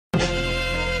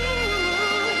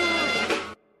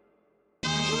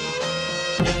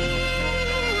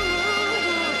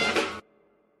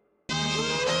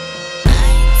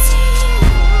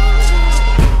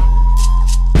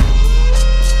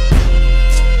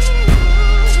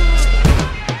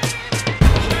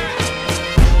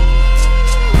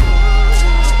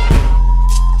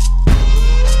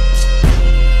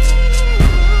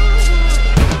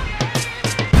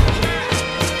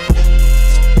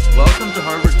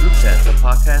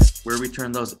podcast where we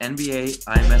turn those NBA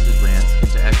iMessage rants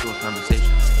into actual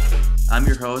conversations. I'm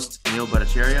your host, Neil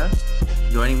Bhattacharya.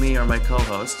 Joining me are my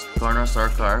co-hosts, Karna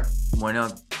Sarkar, Moina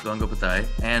Gangopatai,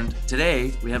 and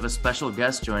today we have a special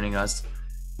guest joining us,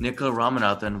 Nikhil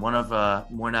Ramanathan, one of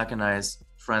Moinak and I's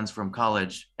friends from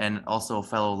college, and also a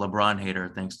fellow LeBron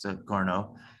hater, thanks to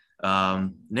Karno.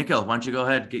 Nikhil, why don't you go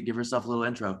ahead, give yourself a little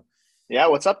intro. Yeah,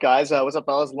 what's up, guys? What's up,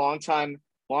 fellas? Long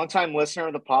time listener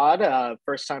of the pod,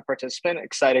 first time participant.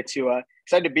 Excited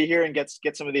to be here and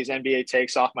get some of these NBA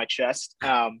takes off my chest.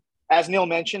 As Neil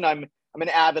mentioned, I'm an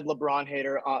avid LeBron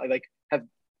hater. Have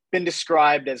been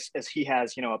described as he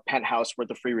has, a penthouse worth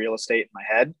of free real estate in my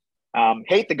head.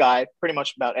 Hate the guy pretty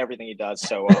much about everything he does.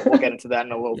 So we'll get into that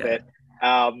in a little bit.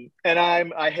 And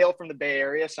I hail from the Bay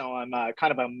Area, so I'm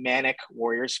kind of a manic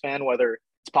Warriors fan, whether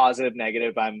it's positive,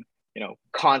 negative. I'm,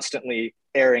 constantly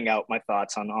airing out my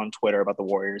thoughts on Twitter about the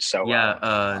Warriors. So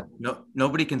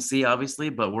nobody can see obviously,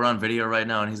 but we're on video right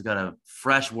now, and he's got a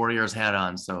fresh Warriors hat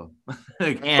on. So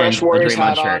fresh Warriors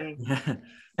hat on,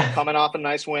 coming off a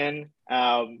nice win.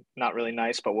 Not really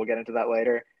nice, but we'll get into that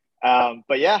later.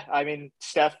 But yeah, I mean,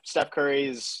 Steph Curry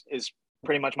is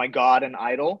pretty much my god and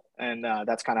idol, and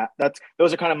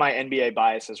those are kind of my NBA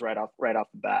biases right off the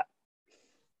bat.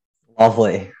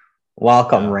 Lovely.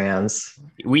 Welcome, Rams.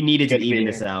 We needed to even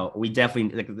this out. We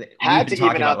definitely had to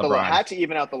even out the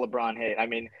LeBron hate. I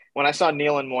mean, when I saw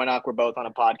Neil and Moinak were both on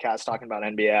a podcast talking about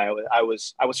NBA, I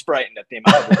was frightened at the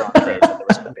amount of LeBron praise that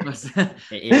there was going to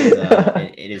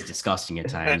be. It is disgusting at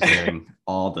times hearing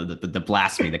all the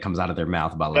blasphemy that comes out of their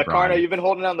mouth about LeBron. Karna, you've been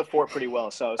holding down the fort pretty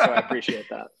well, so I appreciate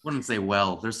that. I wouldn't say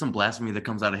well. There's some blasphemy that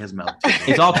comes out of his mouth too.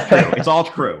 It's all true. It's all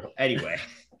true. Anyway.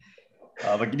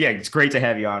 But yeah, it's great to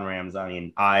have you on, Rams. I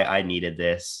mean, I needed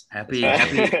this. Happy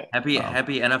NFL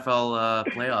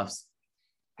playoffs.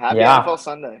 Happy NFL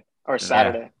Sunday or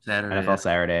Saturday. NFL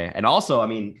Saturday. And also, I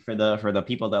mean, for the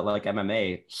people that like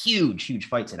MMA, huge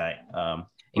fight tonight.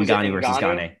 Ngannou versus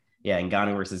Gane. Yeah,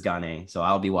 Ngannou versus Gane. So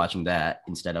I'll be watching that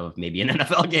instead of maybe an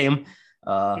NFL game.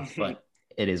 But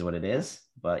it is what it is.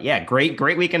 But yeah, great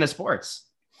weekend of sports.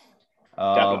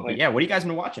 Definitely. Yeah, what have you guys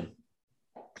been watching?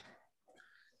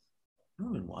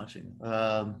 I've been watching.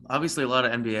 Obviously, a lot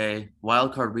of NBA.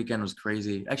 Wild card weekend was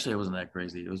crazy. Actually, it wasn't that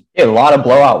crazy. It was a lot of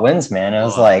blowout wins, man. It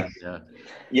was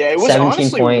it was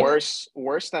honestly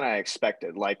worse than I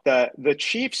expected. Like the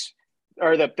Chiefs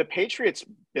or the Patriots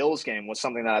Bills game was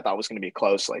something that I thought was going to be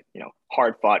close, like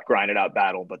hard fought, grinded out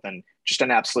battle, but then just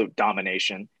an absolute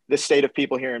domination. The state of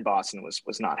people here in Boston was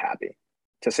not happy,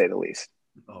 to say the least.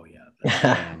 Oh yeah,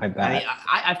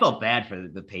 I felt bad for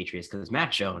the Patriots because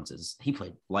Mac Jones he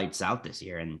played lights out this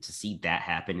year, and to see that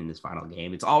happen in this final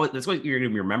game, that's what you're going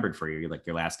to be remembered for your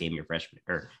last game of your freshman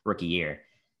or rookie year,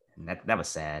 and that was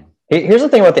sad. Here's the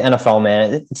thing about the NFL,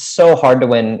 man. It's so hard to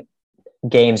win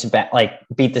games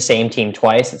beat the same team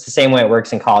twice. It's the same way it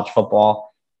works in college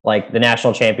football, like the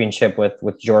national championship with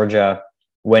Georgia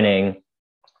winning.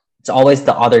 It's always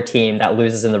the other team that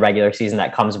loses in the regular season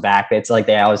that comes back. It's like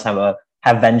they always have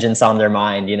vengeance on their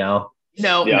mind, No,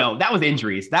 that was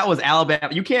injuries. That was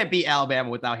Alabama. You can't beat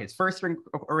Alabama without his first string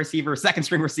receiver, second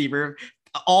string receiver,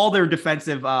 all their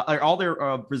defensive, all their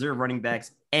reserve running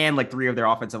backs, and like 3 of their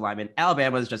offensive linemen.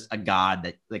 Alabama is just a god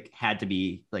that had to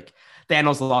be like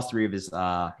Thanos lost 3 of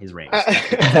his rings.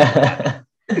 I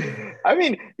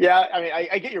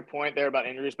get your point there about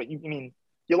injuries, but you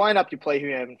line up, you play who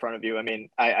you have in front of you. I mean,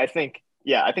 I think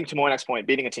to Moinak's point,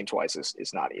 beating a team twice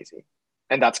is not easy.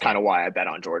 And that's kind of why I bet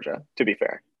on Georgia, to be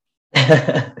fair.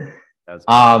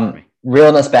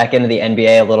 Reeling us back into the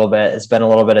NBA a little bit, it's been a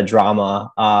little bit of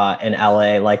drama in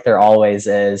LA, like there always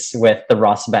is with the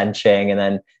Russ benching. And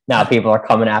then now people are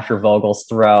coming after Vogel's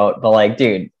throat. But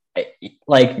dude,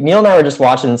 Neil and I were just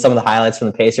watching some of the highlights from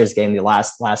the Pacers game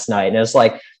last night. And it was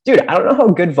like, dude, I don't know how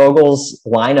good Vogel's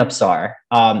lineups are.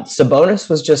 Sabonis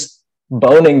was just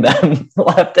boning them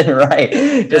left and right,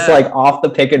 just off the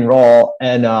pick and roll.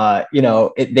 And,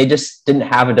 they just didn't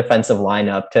have a defensive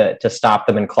lineup to stop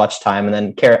them in clutch time. And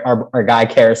then our guy,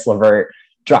 Karis LeVert,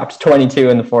 dropped 22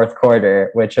 in the fourth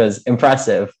quarter, which was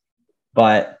impressive.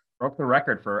 But broke the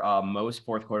record for most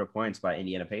fourth quarter points by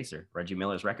Indiana Pacer. Reggie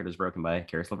Miller's record is broken by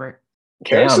Karis LeVert.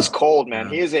 Karis is cold, man.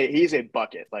 Yeah. He's a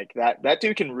bucket. Like that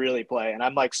dude can really play. And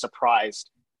I'm surprised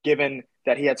given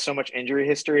that he had so much injury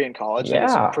history in college and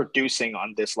is producing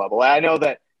on this level. I know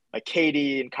that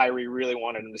KD and Kyrie really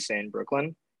wanted him to stay in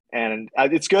Brooklyn, and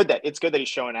it's good that he's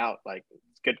showing out.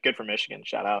 It's good for Michigan.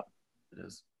 Shout out. It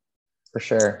is for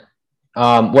sure.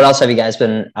 What else have you guys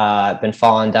been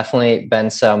following? Definitely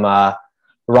been some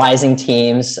rising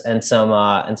teams and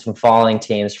some falling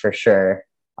teams for sure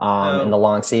in the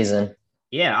long season.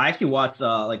 Yeah, I actually watched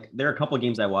there are a couple of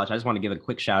games I watched. I just want to give a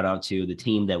quick shout out to the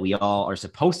team that we all are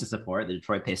supposed to support, the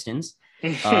Detroit Pistons.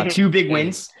 Two big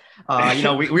wins.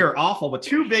 We were awful, but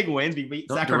two big wins. We beat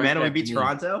Sacramento, we beat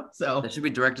Toronto. So that should be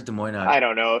directed to Moynard. I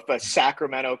don't know if a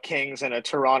Sacramento Kings and a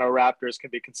Toronto Raptors can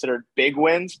be considered big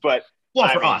wins, but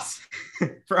us,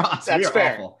 that's we are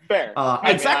fair. Awful. Fair.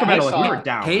 And Sacramento, we were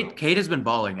down. Cade has been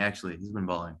balling. Actually, he's been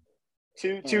balling.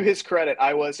 To his credit,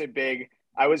 I was a big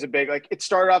like it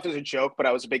started off as a joke, but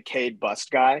I was a big Cade bust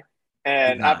guy.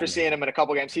 And after seeing him in a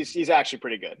couple games, he's actually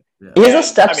pretty good. Yeah. He's a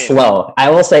step slow.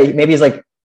 I will say maybe he's like,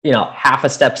 half a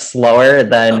step slower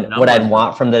than what I'd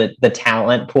want from the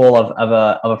talent pool of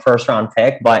a first round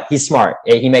pick, but he's smart.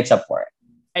 He makes up for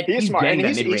it. He's smart and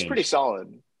he's pretty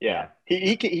solid. Yeah.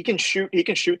 He can shoot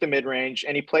the mid range,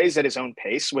 and he plays at his own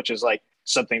pace, which is like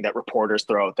something that reporters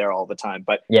throw out there all the time.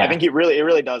 But I think it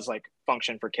really does like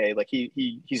function for Cade. Like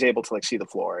he's able to like see the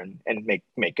floor and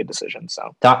make good decisions.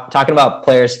 So talking about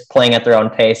players playing at their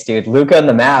own pace, dude, Luka and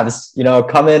the Mavs,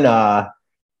 come in.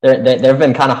 They've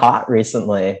been kind of hot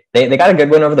recently. They got a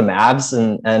good win over the Mavs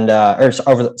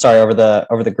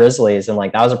over the Grizzlies, and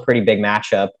like that was a pretty big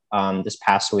matchup this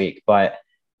past week. But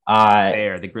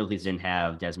the Grizzlies didn't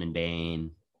have Desmond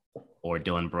Bane or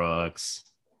Dylan Brooks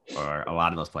or a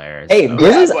lot of those players. Hey, so.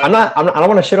 Grizzlies! I don't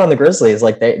want to shit on the Grizzlies.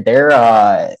 Like they're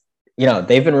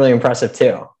they've been really impressive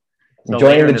too. So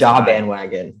joining the job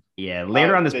bandwagon. Yeah,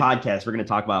 later on this podcast, we're going to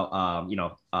talk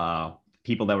about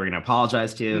people that we're going to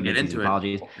apologize to. We'll get into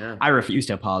apologies. Yeah. I refuse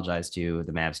to apologize to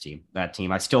the Mavs team. That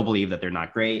team, I still believe that they're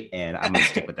not great, and I'm going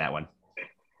to stick with that one.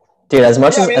 Dude, as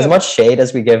much shade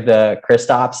as we give to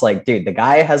Kristaps, like, dude, the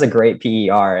guy has a great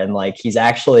PER, and like he's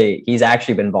actually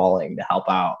been balling to help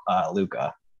out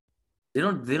Luka. They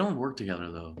don't work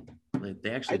together though. Like, they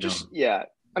actually don't.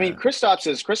 I mean,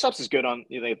 Kristaps is good on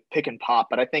pick and pop,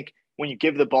 but I think when you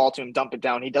give the ball to him, dump it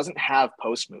down, he doesn't have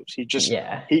post moves. He just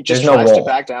tries to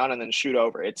back down and then shoot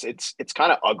over. It's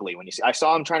kind of ugly when you see. I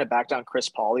saw him trying to back down Chris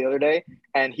Paul the other day,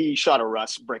 and he shot a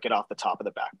Russ brick it off the top of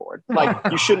the backboard. Like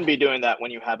you shouldn't be doing that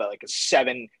when you have a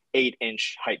 7-8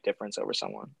 inch height difference over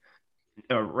someone.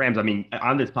 Rams, I mean,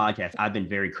 on this podcast, I've been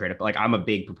very critical. Like, I'm a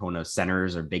big proponent of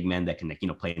centers or big men that can,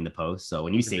 play in the post. So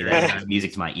when you say that, it's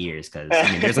music to my ears, because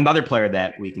there's another player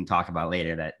that we can talk about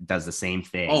later that does the same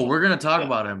thing. Oh, we're gonna talk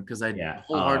about him because I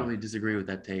wholeheartedly disagree with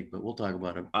that take, but we'll talk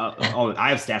about him. I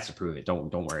have stats to prove it.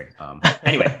 Don't worry.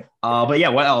 Anyway, but yeah,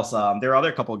 what else? There are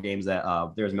other couple of games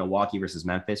that there's Milwaukee versus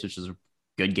Memphis, which is a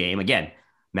good game. Again,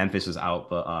 Memphis was out,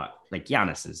 but like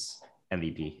Giannis is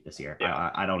MVP this year.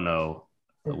 Yeah. I don't know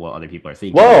what other people are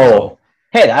thinking. Whoa! So,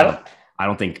 hey, I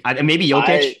don't think maybe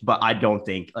Jokic, but I don't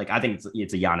think I think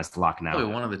it's a Giannis lock now.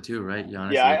 Probably one of the two, right?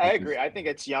 Giannis. Yeah, I agree. I think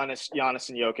it's Giannis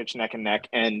and Jokic neck and neck,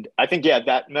 and I think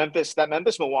that Memphis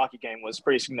Milwaukee game was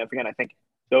pretty significant. I think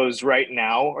those right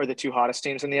now are the two hottest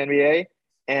teams in the NBA,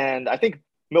 and I think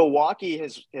Milwaukee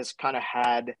has kind of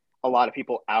had a lot of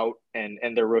people out, and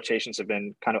their rotations have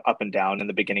been kind of up and down in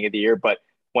the beginning of the year, but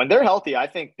when they're healthy, I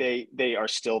think they are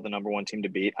still the number one team to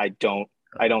beat.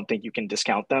 I don't think you can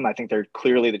discount them. I think they're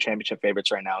clearly the championship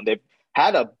favorites right now. And they've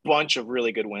had a bunch of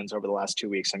really good wins over the last 2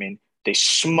 weeks. I mean, they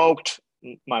smoked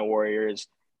my Warriors.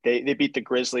 They beat the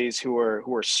Grizzlies, who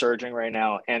are surging right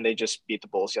now, and they just beat the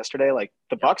Bulls yesterday. Like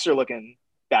the Bucks are looking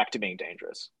back to being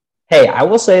dangerous. Hey, I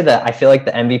will say that I feel like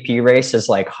the MVP race is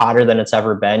like hotter than it's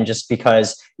ever been, just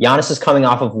because Giannis is coming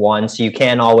off of one, so you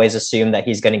can't always assume that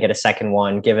he's going to get a second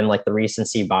one, given like the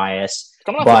recency bias.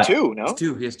 Coming off of two, no?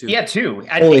 He has two. Yeah, two.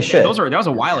 Holy shit! That was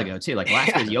a while ago too. Like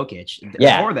last year's Jokic.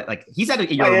 Yeah. Before that, like he's had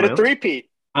a year. He had a three-peat.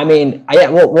 I mean, yeah.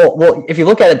 Well. If you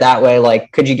look at it that way,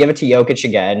 like, could you give it to Jokic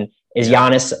again? Is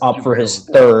Giannis up for his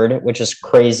third, which is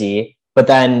crazy? But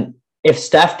then, if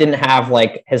Steph didn't have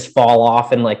like his fall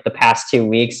off in like the past 2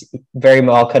 weeks, very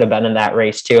well could have been in that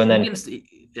race too. And then,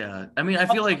 yeah, I mean, I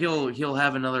feel like he'll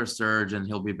have another surge and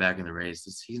he'll be back in the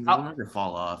race. He'll never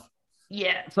fall off.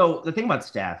 Yeah. So the thing about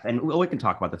Steph, and we can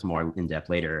talk about this more in depth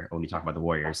later when we talk about the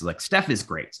Warriors, is like Steph is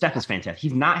great. Steph is fantastic.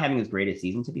 He's not having his greatest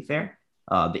season, to be fair.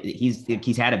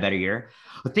 He's had a better year.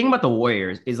 The thing about the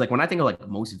Warriors is like when I think of like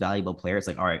most valuable players,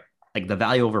 like all right, like the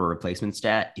value over a replacement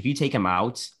stat. If you take him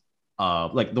out,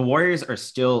 like the Warriors are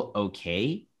still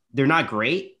okay. They're not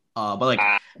great, but like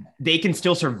they can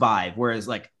still survive. Whereas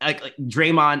like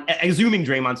Draymond, assuming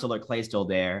Draymond's still there, Clay's still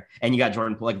there, and you got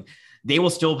Jordan Poole, like they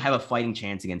will still have a fighting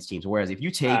chance against teams. Whereas if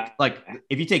you take a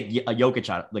Jokic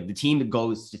out, like the team that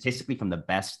goes statistically from the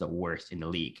best to the worst in the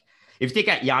league. If you take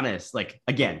out Giannis, like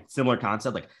again, similar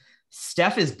concept, like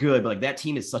Steph is good, but like that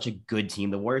team is such a good team.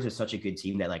 The Warriors are such a good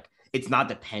team that like it's not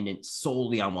dependent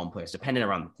solely on one player. It's dependent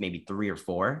around maybe 3 or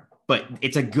 4, but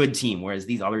it's a good team. Whereas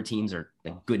these other teams are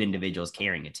like good individuals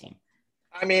carrying a team.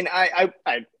 I mean, I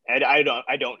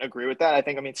don't agree with that.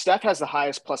 I mean, Steph has the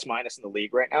highest plus minus in the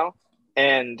league right now,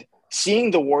 and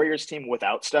seeing the Warriors team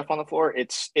without Steph on the floor,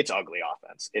 it's ugly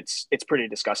offense. It's pretty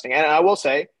disgusting. And I will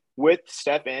say, with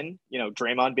Steph in,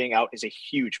 Draymond being out is a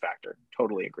huge factor.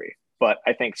 Totally agree. But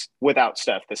I think without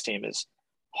Steph, this team is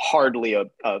hardly a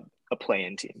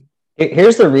play-in team.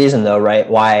 Here's the reason, though, right?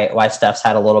 Why Steph's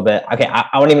had a little bit. Okay,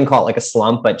 I wouldn't even call it like a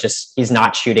slump, but just he's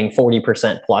not shooting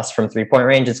 40% plus from 3-point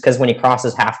range. It's because when he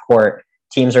crosses half court,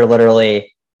 teams are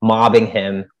literally mobbing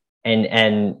him, and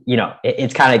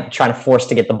it's kind of trying to force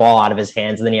to get the ball out of his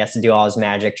hands, and then he has to do all his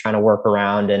magic, trying to work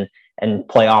around and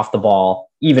play off the ball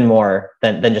even more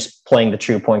than just playing the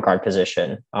true point guard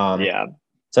position. So I think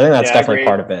that's definitely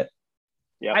part of it.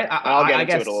 Yeah, I'll get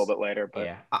into it a little bit later. But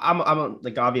yeah, I'm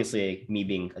like, obviously, me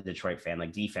being a Detroit fan,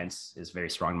 like, defense is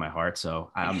very strong in my heart. So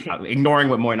I'm ignoring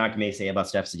what Moinak may say about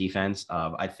Steph's defense.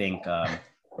 I think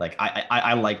like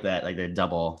I like that, like, the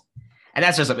double, and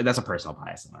that's a personal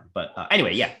bias of mine. But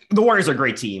anyway, yeah, the Warriors are a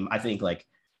great team. I think, like,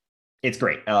 it's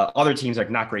great. Other teams are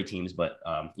not great teams, but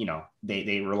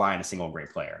they rely on a single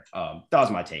great player. That was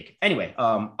my take. Anyway,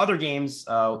 other games,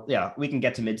 we can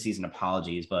get to midseason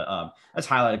apologies, but let's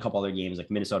highlight a couple other games, like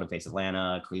Minnesota faced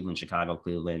Atlanta, Cleveland, Chicago,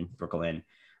 Cleveland, Brooklyn.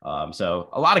 So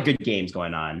a lot of good games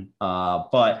going on.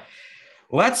 But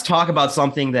let's talk about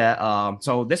something that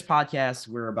so this podcast,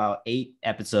 we're about 8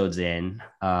 episodes in.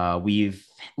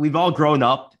 We've all grown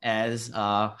up as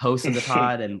hosts of the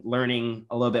pod and learning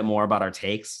a little bit more about our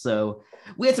takes. So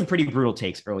we had some pretty brutal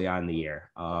takes early on in the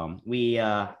year. We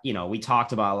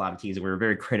talked about a lot of teams and we were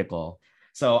very critical.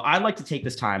 So I'd like to take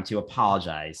this time to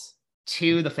apologize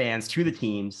to the fans, to the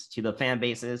teams, to the fan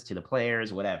bases, to the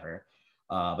players, whatever.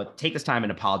 But take this time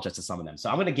and apologize to some of them. So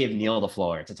I'm going to give Neil the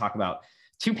floor to talk about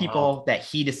 2 people that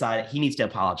he decided he needs to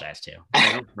apologize to.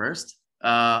 First,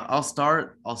 I'll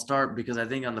start because I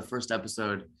think on the first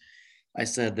episode, I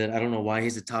said that I don't know why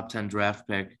he's a top 10 draft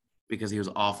pick because he was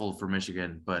awful for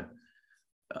Michigan, but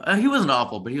he wasn't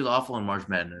awful, but he was awful in March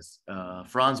Madness.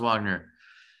 Franz Wagner,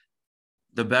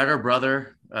 the better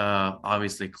brother,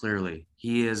 obviously, clearly,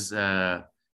 he is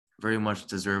very much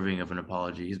deserving of an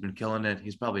apology. He's been killing it.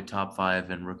 He's probably top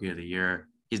 5 in Rookie of the Year.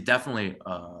 He's definitely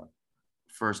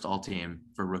first all team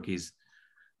for rookies.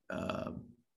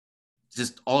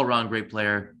 Just all around great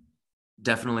player.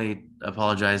 Definitely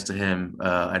apologize to him.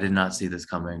 I did not see this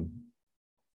coming,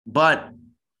 but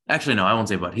actually, no, I won't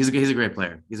say but. He's a great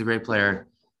player. He's a great player.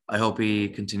 I hope he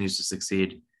continues to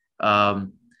succeed.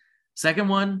 Second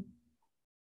one,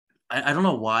 I don't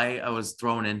know why I was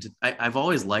thrown into. I've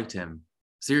always liked him.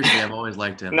 Seriously, I've always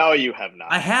liked him. No, you have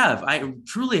not. I have. I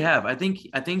truly have. I think.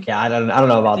 Yeah, I don't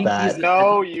know about that.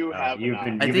 No, you have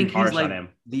not. I think he's like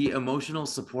the emotional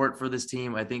support for this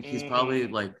team. I think he's probably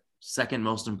like second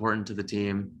most important to the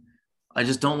team. I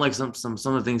just don't like some of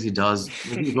the things he does.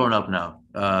 He's grown up now.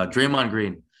 Draymond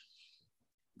Green.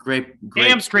 Great.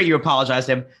 Damn straight you apologize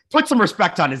to him. Put some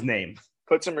respect on his name.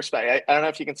 Put some respect. I don't know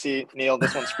if you can see, Neil,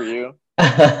 this one's for you.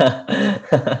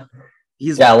 I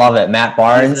love it. Matt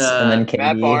Barnes and then KD.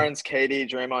 Matt Barnes, KD,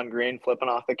 Draymond Green flipping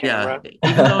off the camera.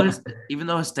 Yeah, even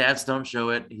though his stats don't show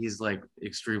it, he's like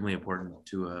extremely important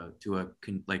to a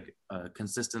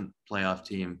consistent playoff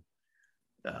team.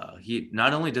 He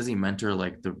not only does he mentor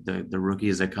like the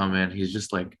rookies that come in, he's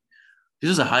just a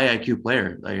high IQ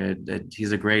player. Like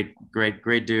he's a great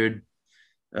dude.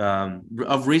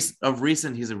 Of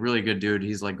recent, he's a really good dude.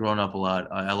 He's like grown up a lot.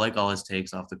 I like all his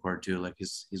takes off the court too. Like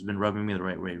he's been rubbing me the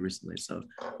right way recently. So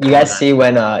you guys see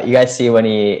when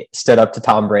he stood up to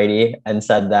Tom Brady and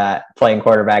said that playing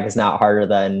quarterback is not harder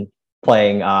than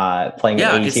playing an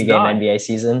 82 game NBA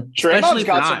season. Draymond's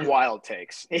got some wild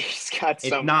takes. He's got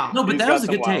some. No, but that was a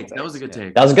good take. That was a good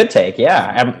take. That was a good take.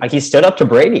 Yeah, he stood up to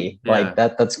Brady. Yeah. Like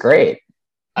that. That's great.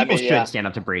 People should stand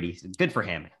up to Brady. Good for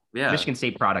him. Yeah, Michigan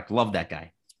State product. Love that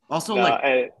guy. Also,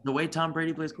 the way Tom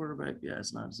Brady plays quarterback,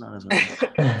 it's not as hard.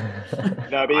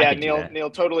 No, but yeah, Neil,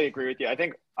 totally agree with you. I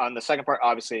think on the second part,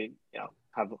 obviously,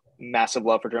 have massive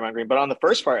love for Draymond Green. But on the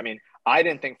first part, I mean, I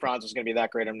didn't think Franz was going to be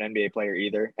that great of an NBA player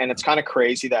either. And it's kind of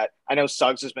crazy that I know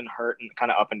Suggs has been hurt and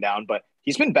kind of up and down, but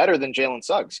he's been better than Jalen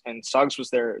Suggs. And Suggs was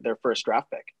their first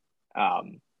draft pick.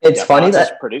 It's funny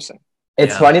that producing.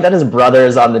 It's funny that his brother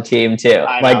is on the team too.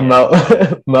 Like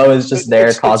Mo is just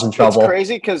there causing trouble. It's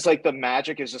crazy because like the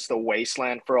Magic is just the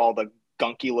wasteland for all the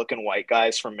gunky looking white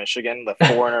guys from Michigan, the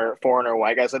foreigner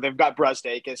white guys. Like they've got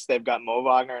Brazdeikis, they've got Mo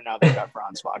Wagner, and now they've got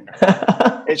Franz Wagner.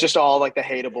 It's just all like the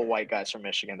hateable white guys from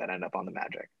Michigan that end up on the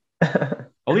Magic.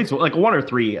 At least like 1 or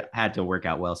 3 had to work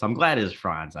out well. So I'm glad it's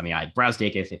Franz. I mean,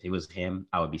 Brazdeikis, if it was him,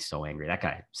 I would be so angry. That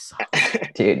guy sucks.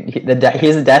 Dude,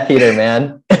 he's a Death Eater,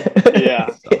 man. Yeah.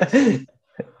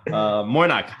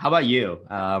 Moinak, how about you?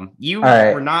 You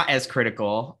right. were not as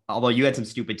critical, although you had some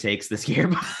stupid takes this year.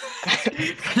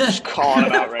 Just calling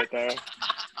him out right there.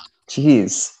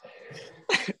 Jeez.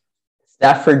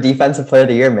 Stafford Defensive Player of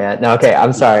the Year, man. No, okay,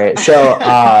 I'm sorry. So,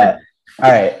 all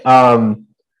right. I'm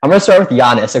gonna start with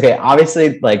Giannis. Okay,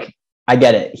 obviously, like I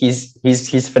get it.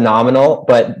 He's phenomenal,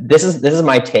 but this is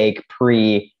my take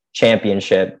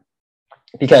pre-championship,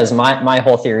 because my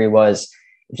whole theory was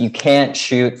if you can't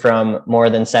shoot from more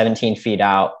than 17 feet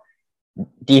out,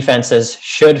 defenses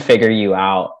should figure you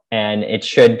out, and it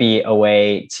should be a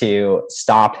way to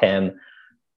stop him.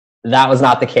 That was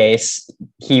not the case.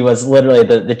 He was literally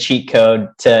the cheat code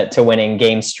to winning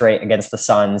games straight against the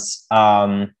Suns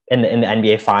in the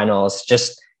NBA Finals.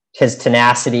 Just his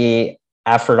tenacity,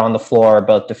 effort on the floor,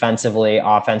 both defensively,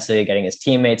 offensively, getting his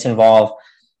teammates involved.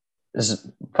 This is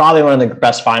probably one of the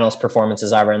best finals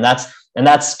performances ever. And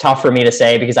that's tough for me to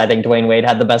say because I think Dwayne Wade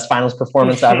had the best finals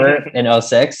performance ever in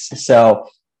 2006. So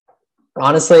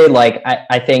honestly, like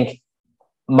I think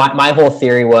my whole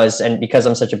theory was, and because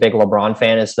I'm such a big LeBron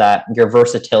fan, is that your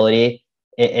versatility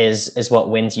is what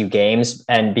wins you games.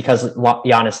 And because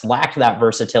Giannis lacked that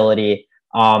versatility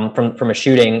from a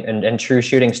shooting and true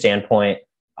shooting standpoint,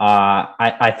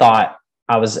 I thought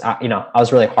I was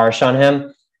really harsh on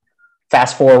him.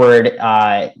 Fast forward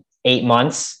 8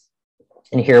 months,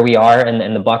 and here we are,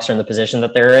 and the Bucks are in the position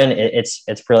that they're in. It's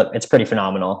pretty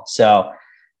phenomenal. So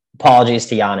apologies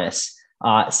to Giannis.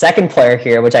 Second player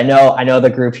here, which I know the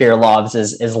group here loves,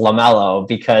 is LaMelo,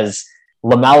 because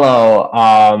LaMelo,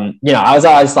 I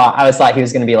always thought he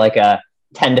was going to be like a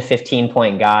 10 to 15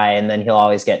 point guy, and then he'll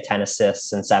always get 10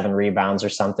 assists and 7 rebounds or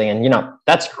something. And,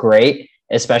 that's great,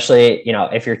 especially,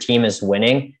 if your team is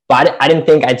winning. But I didn't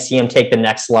think I'd see him take the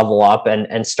next level up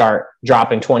and start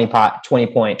dropping 20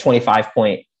 point, 25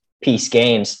 point piece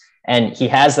games. And he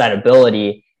has that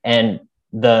ability. And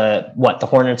the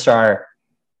Hornets are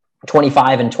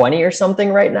 25-20 or something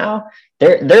right now.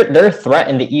 They're a threat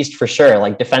in the East for sure.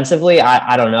 Like defensively,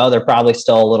 I don't know. They're probably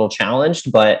still a little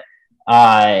challenged, but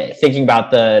thinking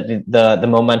about the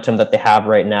momentum that they have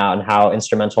right now and how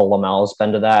instrumental LaMelo's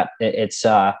been to that, it's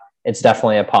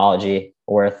definitely an apology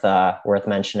worth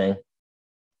mentioning.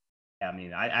 Yeah, I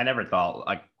mean, I never thought,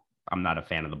 like, I'm not a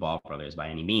fan of the Ball brothers by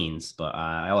any means, but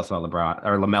I always thought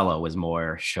LaMelo was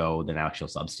more show than actual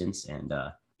substance, and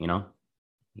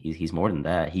he's more than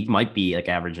that. He might be like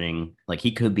averaging, like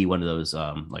he could be one of those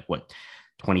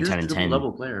 2010 and 10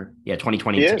 level player. Yeah,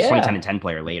 2010 and 10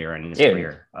 player later in his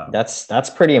career. That's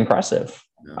pretty impressive.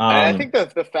 I think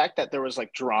the fact that there was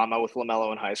like drama with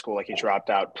LaMelo in high school, like he dropped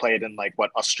out, played in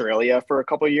Australia for a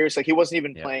couple of years. Like he wasn't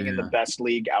even playing in the best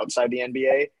league outside the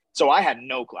NBA. So I had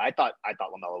no clue. I thought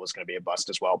LaMelo was going to be a bust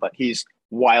as well, but he's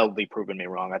wildly proven me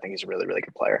wrong. I think he's a really, really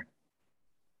good player.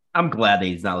 I'm glad that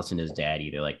he's not listening to his dad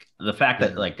either. Like the fact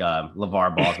that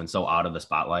LeVar Ball's been so out of the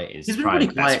spotlight is probably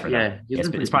best for them.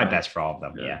 It's probably best for all of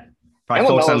them. Yeah. Probably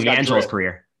focus on D'Angelo's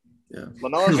career. Yeah.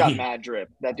 LaMelo's got mad drip.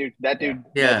 That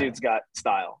dude's got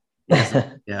style.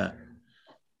 Yeah.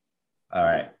 All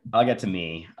right. I'll get to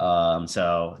me. So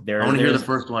I want to hear the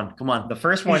first one. Come on. The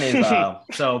first one is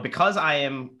so because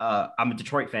I'm a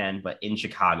Detroit fan, but in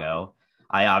Chicago,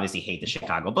 I obviously hate the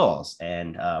Chicago Bulls.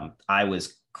 And I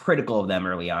was critical of them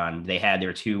early on. They had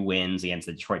their 2 wins against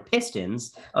the Detroit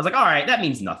Pistons. I was like, all right, that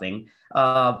means nothing.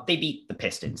 They beat the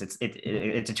Pistons. It's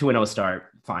a 2-0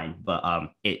 start, fine. But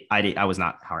I was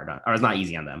not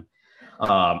easy on them.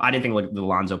 I didn't think the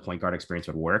Lonzo point guard experience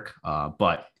would work,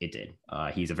 but it did.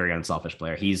 He's a very unselfish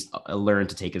player. He's learned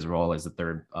to take his role as the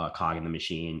third cog in the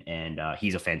machine, and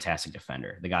he's a fantastic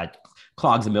defender. The guy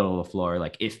clogs the middle of the floor.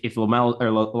 Like if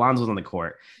Lonzo's on the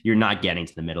court, you're not getting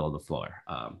to the middle of the floor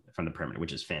from the perimeter,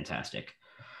 which is fantastic.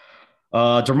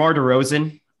 DeMar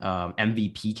DeRozan,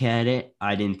 MVP candidate.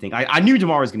 I didn't think I knew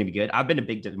DeMar was going to be good. I've been a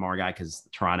big DeMar guy because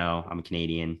Toronto. I'm a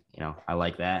Canadian. I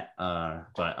like that.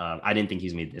 But I didn't think he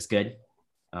was going to be this good.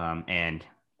 And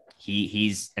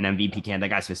he's an MVP candidate.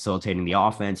 That guy's facilitating the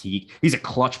offense. He's a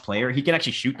clutch player. He can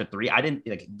actually shoot the 3.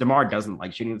 DeMar doesn't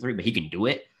like shooting the 3, but he can do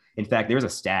it. In fact, there's a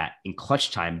stat in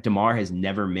clutch time. DeMar has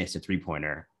never missed a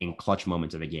 3-pointer in clutch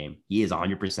moments of a game. He is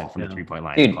 100% from the 3-point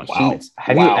line. Dude,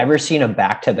 have you ever seen a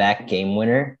back-to-back game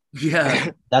winner?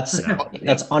 Yeah, that's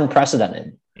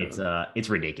unprecedented. It's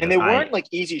ridiculous. And they weren't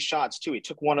easy shots too. He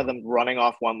took one of them running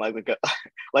off one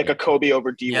like a Kobe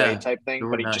over D-Wade type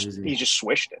thing, but he just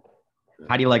swished it.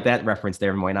 How do you like that reference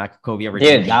there, Moinak? Kobe over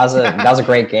D-Wade? Dude, that was a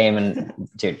great game, and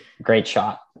dude, great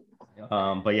shot.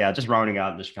 But yeah, just rounding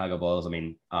out the Chicago Bulls. I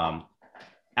mean,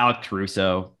 Alex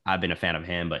Caruso, I've been a fan of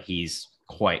him, but he's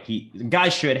not going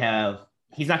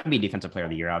to be a defensive player of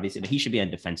the year, obviously, but he should be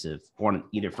on defensive or on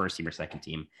either first team or second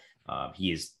team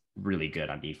He is really good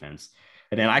on defense.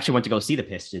 And then I actually went to go see the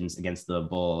Pistons against the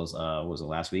Bulls. Was it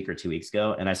last week or 2 weeks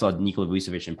ago? And I saw Nikola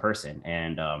Vucevic in person.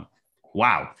 And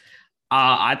wow,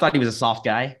 I thought he was a soft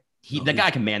guy. The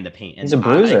guy can man the paint. And he's a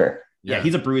bruiser.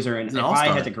 He's a bruiser. And if I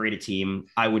had to grade a team,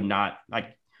 I would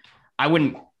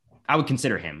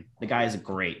consider him. The guy is a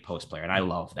great post player, and I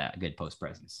love that good post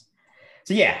presence.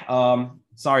 So yeah,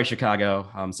 sorry Chicago.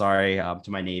 I'm sorry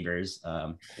to my neighbors.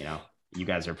 You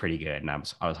guys are pretty good, and I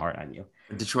was hard on you.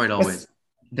 Detroit always.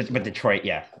 But Detroit,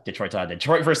 yeah, Detroit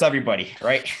versus everybody,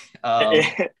 right?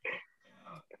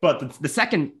 But the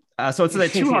second, so it's a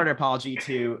two-parter apology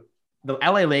to the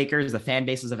LA Lakers, the fan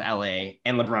bases of LA,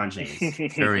 and LeBron James.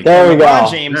 There we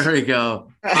go.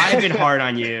 I've been hard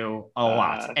on you a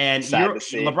lot. And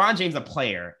LeBron James, a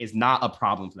player, is not a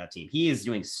problem for that team. He is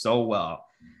doing so well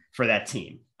for that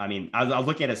team. I mean, I was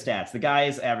looking at his stats. The guy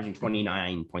is averaging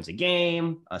 29 points a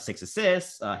game, 6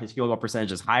 assists. His field goal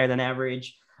percentage is higher than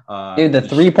average. Dude, the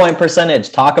 3-point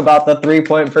percentage. Talk about the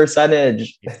 3-point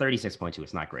percentage. It's 36.2.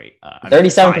 It's not great.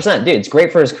 37%. Dude, it's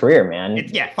great for his career, man.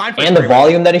 Fine. And the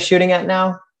volume that he's shooting at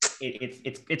now.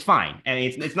 It's fine. And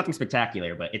it's nothing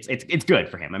spectacular, but it's good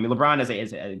for him. I mean, LeBron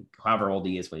is however old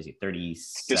he is. What is he?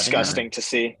 37. Disgusting to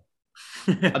see.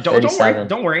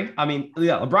 Don't worry. I mean,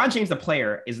 LeBron James, the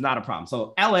player, is not a problem.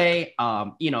 So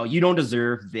LA, you don't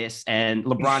deserve this, and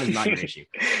LeBron is not your issue.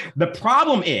 The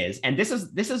problem is, and this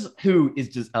is who is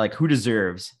just who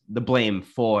deserves the blame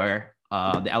for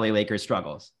the LA Lakers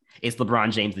struggles. It's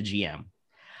LeBron James, the GM.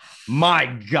 My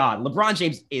God, LeBron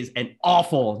James is an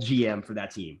awful GM for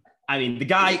that team. I mean, the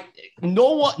guy,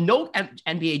 no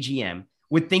NBA GM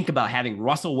would think about having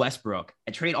Russell Westbrook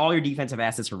and trade all your defensive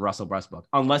assets for Russell Westbrook,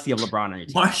 unless you have LeBron on your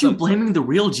team. Why are you blaming the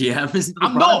real GM?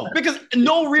 No, because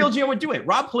no real GM would do it.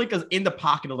 Rob Pelinka's in the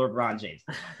pocket of LeBron James.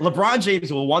 LeBron James was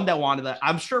the one that wanted that.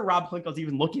 I'm sure Rob Pelinka's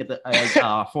even looking at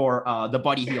the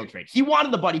Buddy Hield trade. He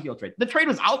wanted the Buddy Hield trade. The trade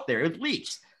was out there. It was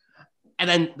leaked. And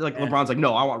then LeBron's like,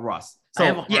 no, I want Russ. So I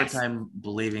have a hard time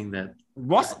believing that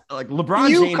Russ, LeBron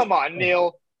James. Come on,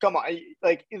 Neil. Come on,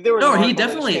 there was. No, he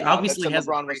definitely obviously has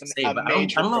LeBron a was say, but I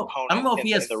don't know if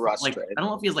he has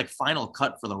final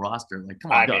cut for the roster. Like,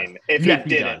 come on. I mean, if he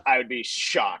didn't, I would be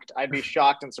shocked. I'd be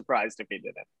shocked and surprised if he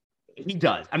didn't. He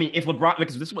does. I mean, if LeBron,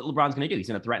 because this is what LeBron's going to do. He's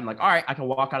going to threaten, all right, I can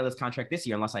walk out of this contract this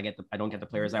year unless I don't get the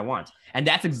players I want. And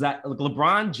that's exactly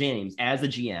LeBron James as the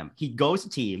GM. He goes to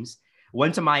teams.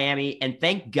 Went to Miami, and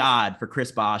thank God for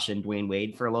Chris Bosh and Dwayne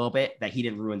Wade for a little bit that he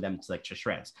didn't ruin them to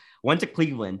shreds. Went to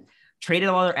Cleveland, traded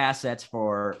all their assets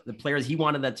for the players he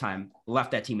wanted at that time,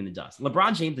 left that team in the dust.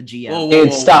 LeBron James, the GM.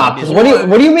 Dude, stop. What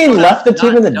do you mean left the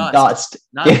team in the dust?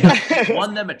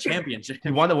 Won them a championship.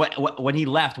 He won when he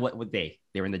left, what would they?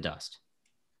 They were in the dust.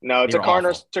 No, to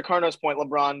Carno's point,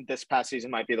 LeBron this past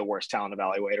season might be the worst talent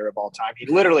evaluator of all time. He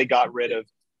literally got rid of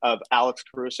Alex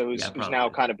Caruso, who's now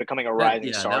kind of becoming a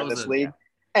rising star in this league,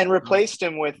 and replaced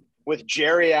him with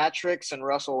geriatrics and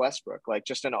Russell Westbrook,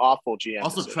 just an awful GM.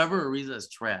 Also, Trevor Ariza is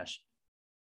trash.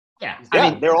 Yeah, I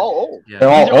mean, they're all old. Yeah. They're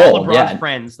all old. LeBron's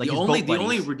friends. The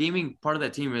only redeeming part of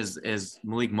that team is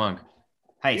Malik Monk.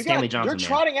 Hey, Stanley Johnson. You're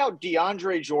trotting out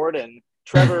DeAndre Jordan,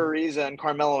 Trevor Ariza, and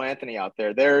Carmelo Anthony out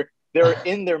there. They're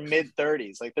in their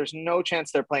mid-30s. There's no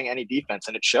chance they're playing any defense,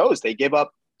 and it shows. They give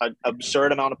up an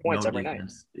absurd amount of points every night.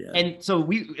 Yeah. And so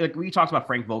we talked about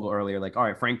Frank Vogel earlier. All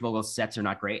right, Frank Vogel's sets are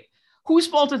not great. Whose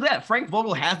fault is that? Frank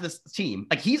Vogel has this team.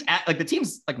 He's at the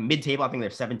team's mid-table. I think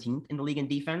they're 17th in the league in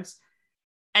defense.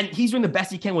 And he's doing the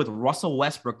best he can with Russell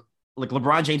Westbrook,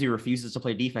 LeBron James, who refuses to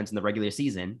play defense in the regular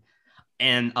season.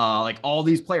 And all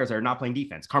these players are not playing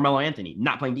defense. Carmelo Anthony,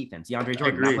 not playing defense. DeAndre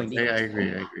Jordan, not playing defense. I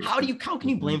agree. How can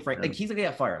you blame Frank? He's going to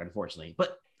get fired, unfortunately.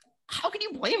 But how can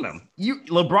you blame him?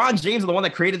 LeBron James is the one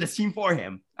that created this team for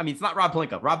him. I mean, it's not Rob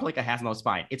Pelinka. Rob Pelinka has no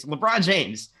spine. It's LeBron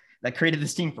James that created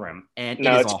this team for him. And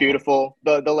it's beautiful.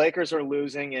 The Lakers are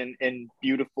losing in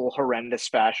beautiful, horrendous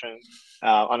fashion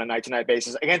on a night-to-night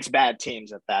basis against bad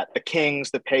teams at that. The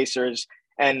Kings, the Pacers,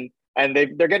 and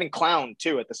they're getting clowned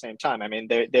too at the same time. I mean,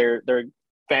 their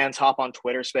fans hop on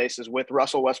Twitter Spaces with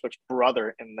Russell Westbrook's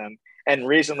brother in them. And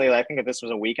recently, I think this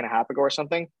was a week and a half ago or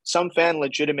something, some fan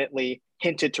legitimately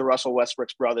hinted to Russell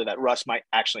Westbrook's brother that Russ might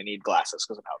actually need glasses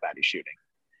because of how bad he's shooting.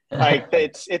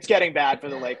 It's getting bad for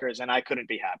the Lakers, and I couldn't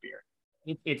be happier.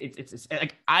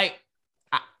 I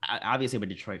obviously I'm a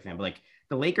Detroit fan, but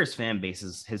the Lakers fan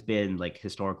base has been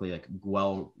historically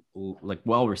well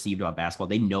received about basketball.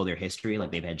 They know their history.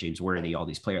 They've had James Worthy, all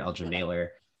these players, Elgin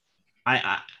Baylor.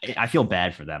 I feel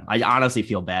bad for them. I honestly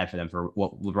feel bad for them for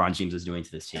what LeBron James is doing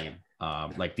to this team.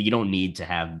 Like you don't need to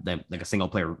have them like a single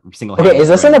player. Okay, is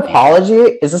this an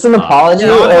apology? Is this an apology,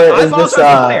 no, or I is this? To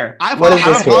the player. I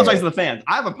this apologize to the fans.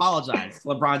 I've apologized to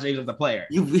LeBron James as the player.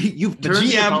 You've turned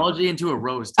the apology into a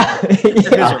roast.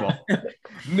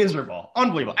 Miserable,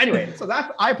 unbelievable. Anyway, so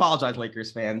I apologize,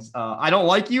 Lakers fans. I don't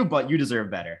like you, but you deserve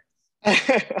better.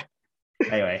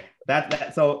 Anyway,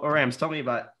 so Rams, tell me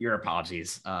about your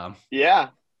apologies. Yeah.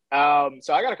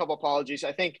 So I got a couple apologies.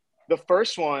 I think the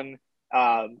first one,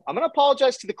 I'm going to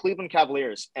apologize to the Cleveland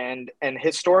Cavaliers, and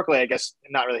historically, I guess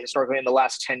not really historically, in the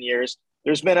last 10 years,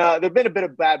 there's been a bit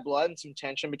of bad blood and some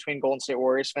tension between Golden State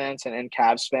Warriors fans and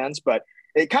Cavs fans, but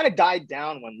it kind of died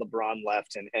down when LeBron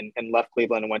left and left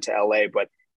Cleveland and went to LA. But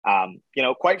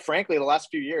quite frankly, the last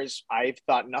few years, I've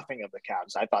thought nothing of the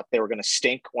Cavs. I thought they were going to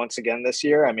stink once again this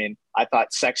year. I mean, I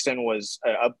thought Sexton was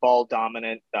a ball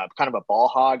dominant, kind of a ball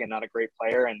hog and not a great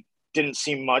player, and didn't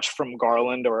see much from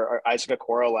Garland or Isaac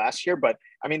Okoro last year. But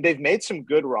I mean, they've made some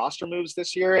good roster moves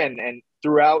this year, and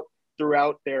throughout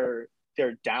their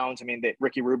downs. I mean,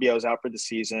 Ricky Rubio's out for the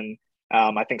season.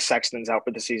 I think Sexton's out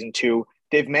for the season too.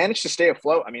 They've managed to stay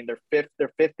afloat. I mean,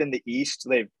 they're fifth in the East.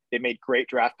 They made great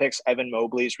draft picks. Evan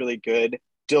Mobley is really good.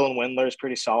 Dylan Windler is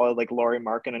pretty solid. Like Lauri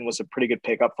Markkanen was a pretty good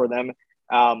pickup for them.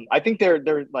 I think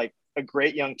they're like a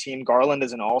great young team. Garland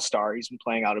is an all-star. He's been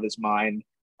playing out of his mind.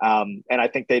 And I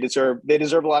think they deserve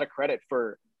a lot of credit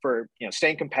for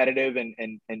staying competitive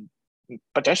and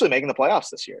potentially making the playoffs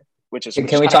this year.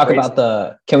 Can we talk about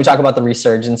the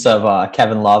resurgence of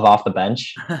Kevin Love off the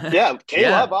bench? Yeah,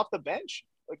 Love off the bench.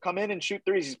 Come in and shoot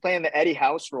threes. He's playing the Eddie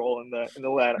House role in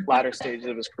the latter stages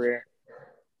of his career.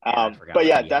 But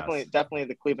yeah, definitely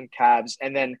the Cleveland Cavs.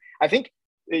 And then I think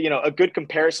a good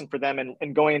comparison for them,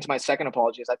 and going into my second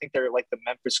apology, is I think they're like the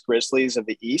Memphis Grizzlies of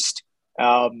the East.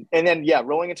 And then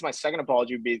rolling into my second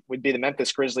apology would be the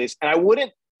Memphis Grizzlies. And I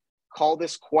wouldn't call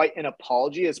this quite an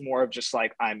apology, as more of just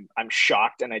like I'm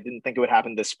shocked and I didn't think it would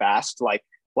happen this fast. Like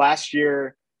last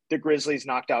year, the Grizzlies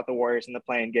knocked out the Warriors in the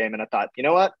play-in game, and I thought, you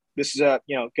know what, this is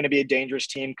going to be a dangerous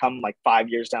team come like 5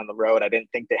 years down the road. I didn't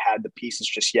think they had the pieces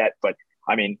just yet, but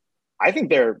I mean, I think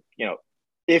they're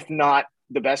if not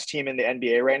the best team in the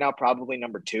NBA right now, probably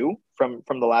number 2 from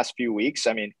the last few weeks.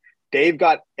 I mean, they've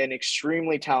got an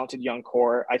extremely talented young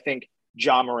core. I think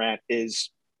Ja Morant is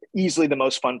easily the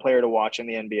most fun player to watch in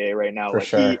the NBA right now.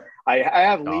 I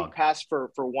have league pass for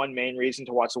one main reason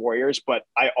to watch the Warriors, but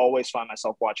I always find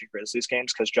myself watching Grizzlies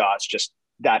games because Ja is just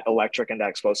that electric and that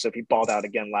explosive. He balled out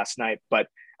again last night, but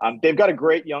they've got a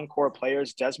great young core of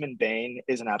players. Desmond Bane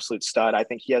is an absolute stud. I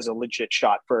think he has a legit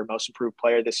shot for most improved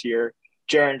player this year.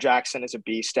 Jaren Jackson is a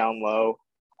beast down low.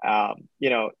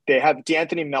 They have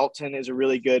D'Anthony Melton is a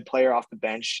really good player off the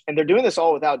bench, and they're doing this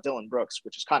all without Dylan Brooks,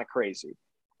 which is kind of crazy.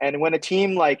 And when a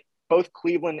team like both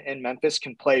Cleveland and Memphis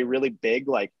can play really big,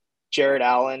 like Jared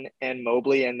Allen and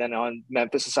Mobley, and then on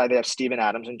Memphis' side, they have Steven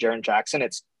Adams and Jaren Jackson,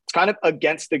 it's kind of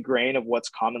against the grain of what's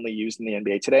commonly used in the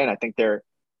NBA today. And I think they're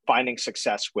finding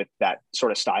success with that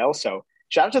sort of style. So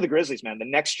shout out to the Grizzlies, man. The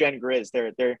next gen Grizz,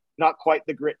 they're not quite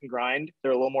the grit and grind.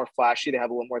 They're a little more flashy. They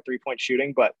have a little more 3-point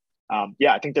shooting, but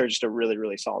I think they're just a really,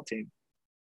 really solid team.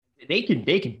 They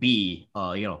could be,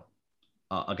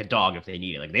 like a dog if they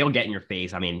need it. Like they'll get in your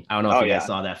face. I mean, I don't know if you guys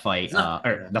saw that fight,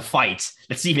 or the fight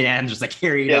that Steven Adams just like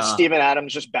carried. Yeah, Steven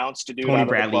Adams just bounced to do Tony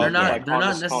Bradley. They're not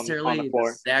necessarily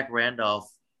the Zach Randolph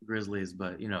Grizzlies,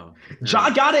 but Ja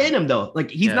got it in him though.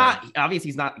 Like he's not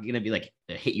gonna be like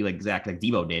hit you like exactly like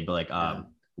Debo did, but like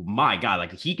my God,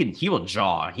 like he will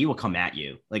jaw, he will come at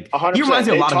you. Like 100%. He reminds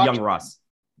me a lot of young Russ.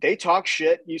 They talk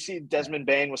shit. You see, Desmond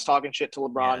Bane was talking shit to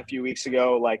LeBron a few weeks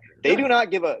ago. Like they do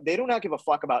not give a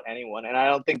fuck about anyone, and I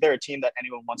don't think they're a team that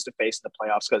anyone wants to face in the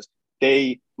playoffs because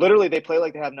they play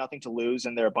like they have nothing to lose,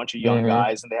 and they're a bunch of young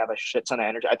guys, and they have a shit ton of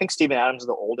energy. I think Steven Adams is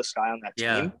the oldest guy on that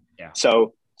team. Yeah.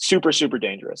 So super, super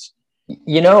dangerous.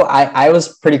 I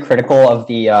was pretty critical of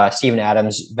the Steven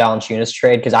Adams Valanciunas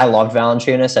trade because I loved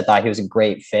Valanciunas. I thought he was a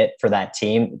great fit for that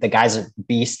team. The guy's a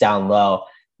beast down low.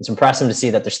 It's impressive to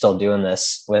see that they're still doing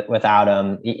this without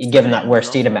him, given that where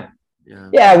Steven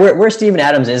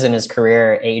Adams is in his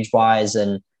career age-wise,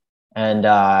 and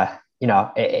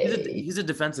he's a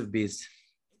defensive beast.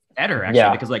 Better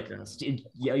actually, because like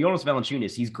Jonas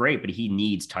Valanciunas, he's great, but he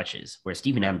needs touches, where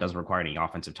Steven Adams doesn't require any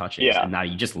offensive touches. Yeah. And now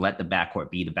you just let the backcourt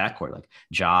be the backcourt. Like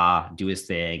Ja do his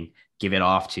thing, give it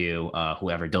off to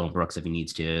whoever, Dylan Brooks if he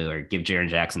needs to, or give Jaren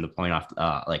Jackson the point off,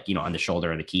 on the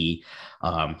shoulder of the key.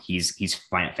 He's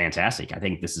fantastic. I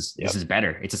think this is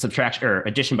better. It's a subtraction or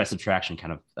addition by subtraction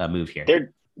kind of move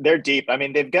here. They're deep. I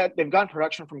mean, they've gotten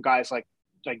production from guys like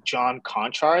John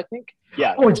Conchar, I think.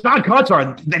 Yeah. Oh, it's John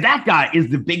Conchar. That guy is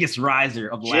the biggest riser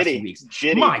of the last few weeks.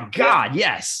 My God,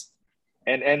 yes.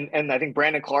 And I think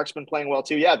Brandon Clark's been playing well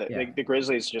too. Yeah, the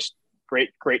Grizzlies just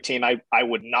great team. I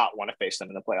would not want to face them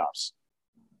in the playoffs.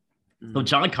 So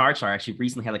John Carchar actually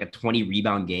recently had like a 20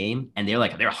 rebound game, and they're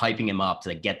hyping him up to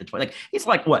like, get the 20. Like he's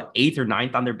like what, 8th or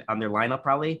 9th on their lineup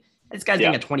probably. This guy's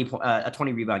getting a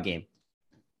 20 rebound game.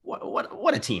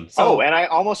 What a team. So, and I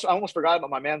almost forgot about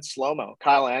my man Slow-Mo,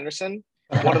 Kyle Anderson,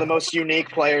 one of the most unique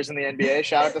players in the NBA.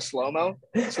 Shout out to Slow-Mo.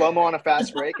 Slow-Mo on a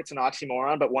fast break. It's an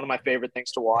oxymoron, but one of my favorite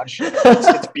things to watch.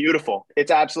 It's beautiful.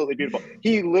 It's absolutely beautiful.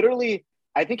 He literally,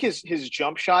 I think his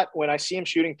jump shot, when I see him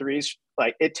shooting threes,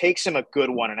 like it takes him a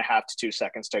good 1.5 to 2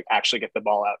 seconds to actually get the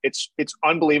ball out. It's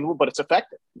unbelievable, but it's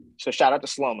effective. So shout out to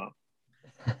Slow-Mo.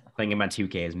 Playing him on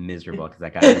 2K is miserable because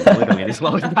that guy is literally the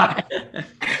slowest guy.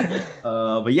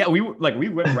 But yeah, we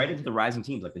went right into the rising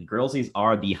teams. Like the Grizzlies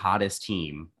are the hottest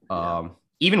team.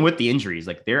 Even with the injuries,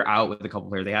 like they're out with a couple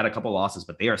players. They had a couple losses,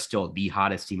 but they are still the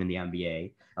hottest team in the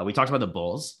NBA. We talked about the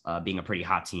Bulls being a pretty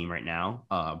hot team right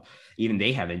now. Even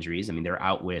they have injuries. I mean, they're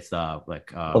out with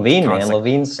LaVine, man.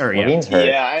 LaVine's hurt.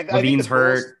 Yeah, LaVine's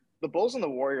hurt. The Bulls and the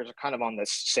Warriors are kind of on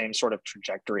this same sort of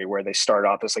trajectory where they start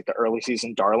off as like the early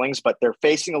season darlings, but they're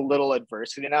facing a little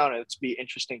adversity now, and it's be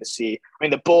interesting to see. I mean,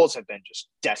 the Bulls have been just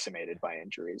decimated by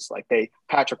injuries. Like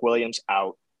Patrick Williams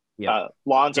out,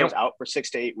 Lonzo's out for 6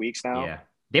 to 8 weeks now. Yeah,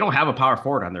 they don't have a power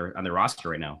forward on their roster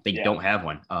right now. They don't have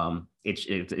one.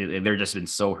 They're just been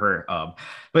so hurt. But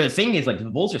the thing is, like the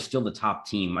Bulls are still the top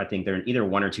team. I think they're either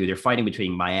 1 or 2. They're fighting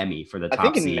between Miami for the top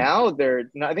seed.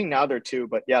 I think now they're 2.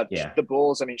 But the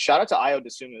Bulls. I mean, shout out to Ayo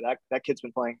Dosunmu. That kid's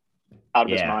been playing out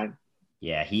of his mind.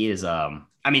 Yeah, he is. I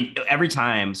mean, every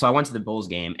time. So I went to the Bulls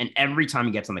game, and every time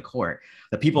he gets on the court,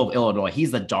 the people of Illinois,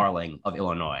 he's the darling of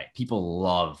Illinois. People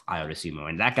love Ayo Dosunmu,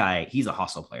 and that guy, he's a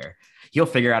hustle player. He'll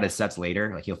figure out his sets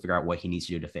later. Like he'll figure out what he needs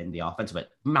to do to fit in the offense. But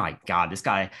my God, this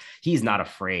guy, he's not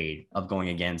afraid of going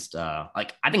against. I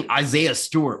think Isaiah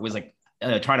Stewart was like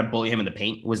trying to bully him in the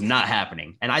paint. It was not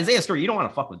happening. And Isaiah Stewart, you don't want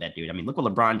to fuck with that dude. I mean, look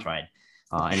what LeBron tried.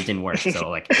 And it didn't work. So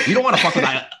like, you don't want to fuck with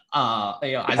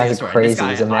Isaiah Stewart. Crazy.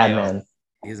 He's a madman.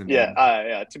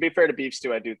 To be fair to Beef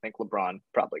Stew, I do think LeBron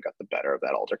probably got the better of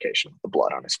that altercation with the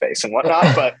blood on his face and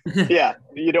whatnot. But yeah,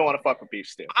 you don't want to fuck with Beef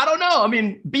Stew. I don't know. I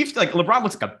mean, LeBron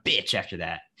looks like a bitch after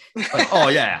that. Like, oh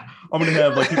yeah, I'm gonna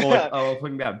have like people like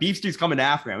talking about Beef Stew's coming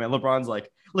after him. And LeBron's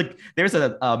like, look, there's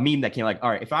a meme that came like,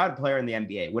 all right, if I had a player in the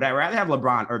NBA, would I rather have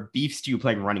LeBron or Beef Stew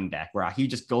playing running back, where he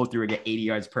just go through and get 80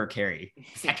 yards per carry?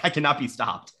 That guy cannot be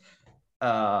stopped.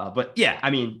 But yeah, I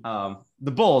mean,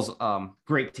 the Bulls,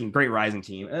 great team, great rising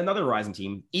team, and another rising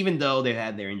team, even though they've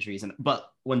had their injuries. But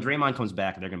when Draymond comes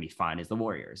back, they're going to be fine, is the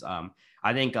Warriors.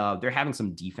 I think they're having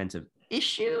some defensive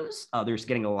issues. They're just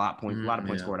getting a lot of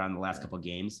points scored on in the last couple of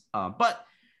games. But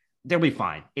they'll be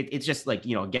fine. It's just like,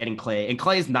 getting Clay, and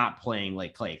Clay's not playing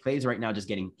like Clay. Clay's right now just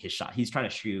getting his shot. He's trying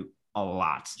to shoot a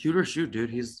lot. Shoot, dude.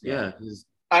 He's.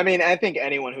 I mean, I think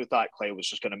anyone who thought Clay was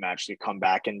just going to magically come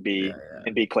back and be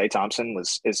Klay Thompson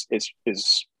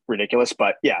is ridiculous.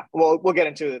 But yeah, we'll get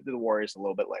into the Warriors a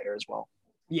little bit later as well.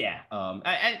 Yeah.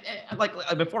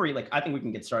 Before we I think we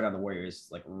can get started on the Warriors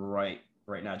right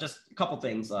now. Just a couple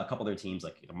things. A couple of their teams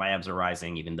my Mavs are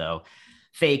rising, even though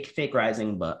fake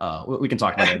rising. But we can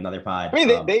talk about it in another pod. I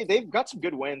mean, they've got some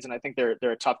good wins, and I think they're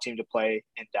a tough team to play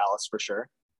in Dallas for sure.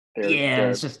 They're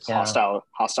it's just hostile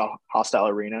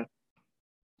arena.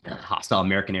 Hostile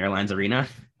American Airlines Arena.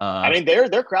 I mean,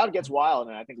 their crowd gets wild,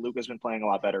 and I think Luka's been playing a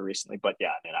lot better recently. But yeah,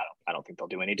 I mean, I don't think they'll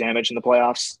do any damage in the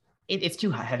playoffs. It's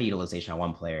too heavy utilization on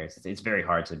one player. It's very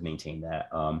hard to maintain that.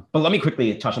 But let me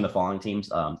quickly touch on the following teams.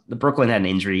 The Brooklyn had an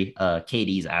injury.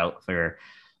 KD's out for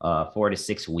 4 to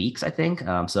 6 weeks, I think.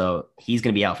 So he's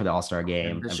going to be out for the All-Star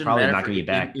game. And probably not going to be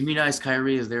back. Immunized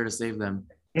Kyrie is there to save them.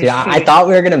 Yeah, I thought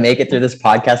we were going to make it through this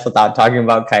podcast without talking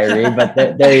about Kyrie, but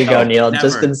there you go, Neil. Never.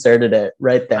 Just inserted it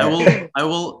right there. I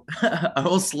will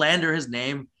slander his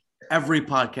name every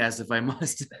podcast if I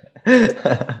must.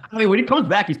 I mean, when he comes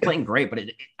back, he's playing great, but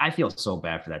I feel so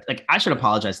bad for that. I should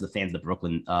apologize to the fans of the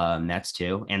Brooklyn Nets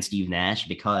too, and Steve Nash,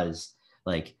 because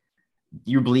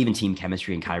you believe in team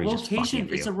chemistry, and Kyrie just fucking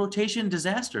it's a rotation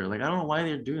disaster. I don't know why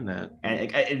they're doing that.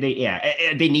 And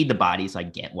they need the body, so I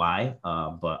get why.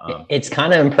 But it's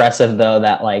kind of impressive though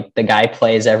that the guy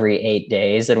plays every 8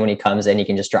 days, and when he comes in, he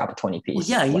can just drop a 20 piece. Well,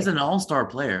 yeah, he's an all-star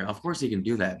player. Of course, he can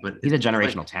do that. But he's a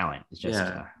generational talent. It's just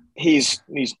he's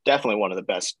definitely one of the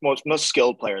best, most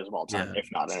skilled players of all time, if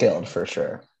not skilled for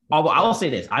sure. I will say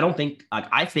this.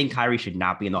 I think Kyrie should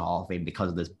not be in the Hall of Fame because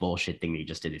of this bullshit thing that he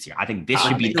just did this year. I think this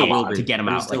should be to get him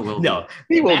out. No,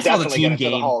 he will definitely get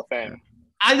into the Hall of Fame.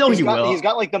 I know he will. He's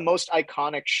got the most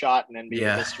iconic shot in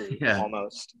NBA history,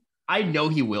 almost. I know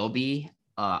he will be.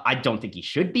 I don't think he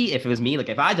should be. If it was me, like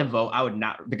if I had to vote, I would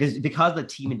not, because the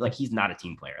team, like he's not a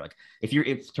team player. Like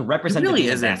if to represent really the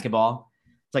game in basketball,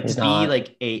 it's like He's to not. be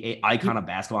like a icon of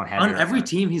basketball and have On every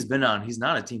team he's been on, he's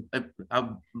not a team.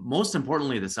 Most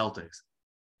importantly, the Celtics.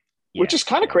 Which is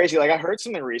kind of crazy. Like I heard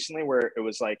something recently where it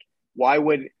was like, why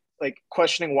would like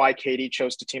questioning why KD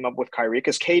chose to team up with Kyrie?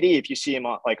 Because KD, if you see him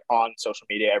on social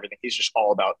media, everything, he's just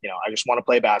all about, I just want to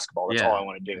play basketball. That's all I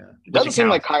want to do. Yeah. It doesn't seem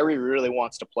like Kyrie really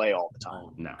wants to play all the time.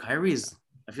 No, Kyrie's,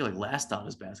 I feel like last on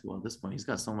his basketball at this point. He's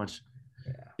got so much.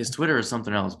 His Twitter is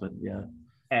something else, but yeah.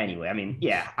 Anyway, I mean,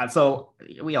 yeah. So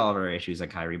we all have our issues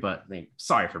at Kyrie, but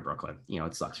sorry for Brooklyn.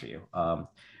 It sucks for you.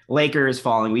 Lakers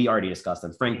falling. We already discussed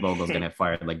them. Frank Vogel's going to get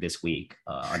fired like this week,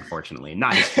 unfortunately.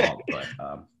 Not his fault, but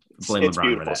blame it's LeBron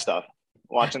beautiful for that. stuff.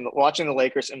 Watching the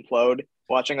Lakers implode,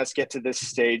 watching us get to this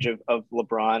stage of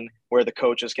LeBron where the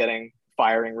coach is getting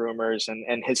firing rumors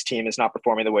and his team is not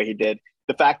performing the way he did.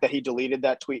 The fact that he deleted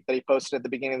that tweet that he posted at the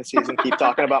beginning of the season, keep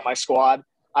talking about my squad.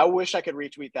 I wish I could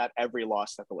retweet that every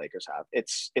loss that the Lakers have.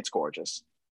 It's gorgeous.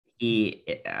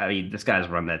 This guy's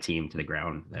run that team to the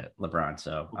ground, that LeBron.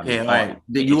 So okay, all right.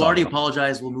 You already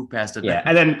apologized. We'll move past it. Yeah,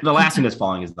 and then the last thing that's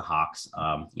falling is the Hawks.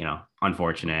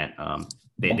 Unfortunate.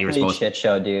 They were supposed shit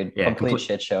show, dude. Yeah, complete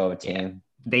shit show team.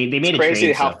 They made it's crazy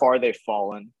trade, how far they've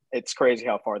fallen. It's crazy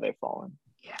how far they've fallen.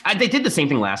 Yeah, they did the same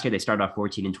thing last year. They started off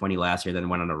 14-20 last year, then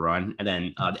went on a run, and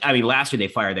then last year they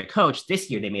fired their coach. This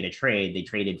year they made a trade. They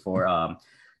traded for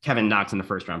Kevin Knox in the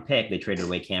first round pick. They traded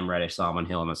away Cam Reddish, Solomon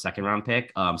Hill in the second round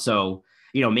pick. So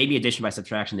maybe addition by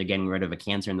subtraction, they're getting rid of a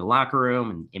cancer in the locker room,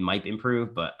 and it might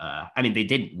improve. But they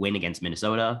did win against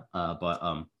Minnesota.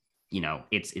 But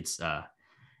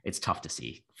it's tough to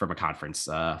see from a conference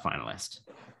finalist.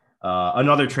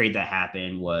 Another trade that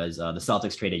happened was the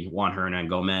Celtics traded Juan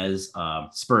Hernan-Gomez,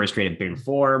 Spurs traded Ben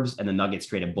Forbes, and the Nuggets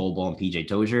traded Bol Bol and PJ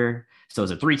Dozier. So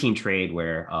it's a 3-team trade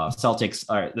where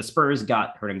the Spurs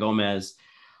got Hernan-Gomez,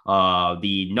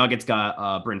 the Nuggets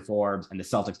got Bryn Forbes, and the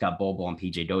Celtics got Bol Bol and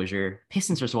PJ Dozier.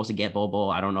 Pistons are supposed to get Bol Bol.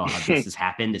 I don't know how this has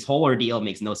happened. This whole ordeal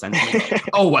makes no sense to me.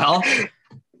 Oh, well.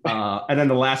 And then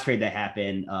the last trade that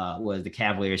happened was the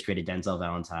Cavaliers traded Denzel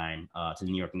Valentine to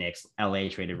the New York Knicks. LA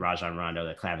traded Rajon Rondo to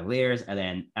the Cavaliers. And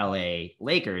then LA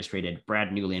Lakers traded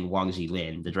Brad Newland, Wang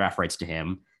Ji-Lin, the draft rights to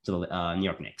him, to the New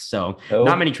York Knicks. So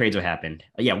not many trades have happened.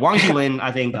 Yeah, Wang Ji-Lin,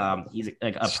 I think he's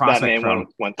like a prospect. That name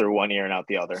went through one ear and out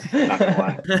the other. Not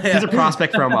gonna lie. He's a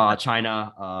prospect from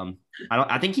China.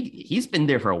 I think he's been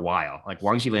there for a while. Like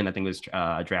Wang Ji-Lin, I think was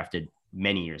drafted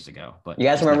many years ago. But you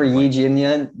guys remember Yi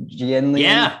Jianlian?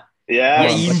 Yeah,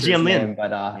 Yi Jianlian. But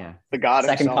the god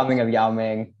second himself. coming of Yao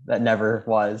Ming that never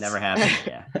happened.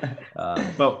 Yeah.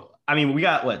 But we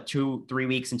got 2-3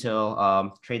 weeks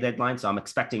until trade deadline, so I'm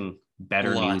expecting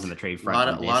better news on the trade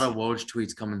front. A lot of Woj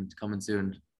tweets coming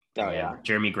soon. Oh yeah,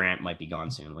 Jeremy Grant might be gone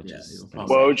soon, which is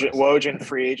Woj and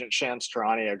free agent Shams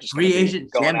Charania are just free agent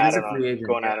going at it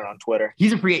on Twitter.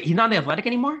 He's not the Athletic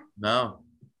anymore. No.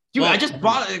 Dude, I just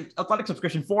bought an Athletic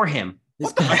subscription for him.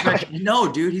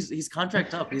 No, dude, he's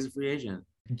contract up. He's a free agent.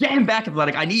 Get him back,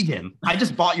 Athletic. I need him. I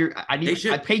just bought I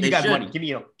paid you guys money. Give me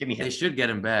him. They should get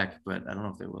him back, but I don't know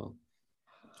if they will.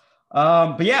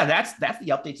 But yeah, that's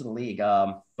the update to the league.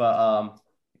 But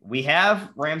we have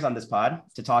Rams on this pod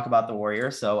to talk about the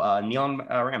Warriors. So Neil and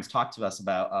Rams, talk to us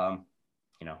about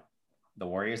the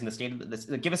Warriors and the state of this.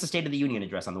 Give us a State of the Union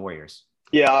address on the Warriors.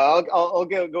 Yeah, I'll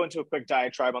go into a quick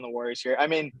diatribe on the Warriors here. I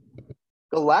mean,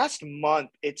 the last month,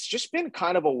 it's just been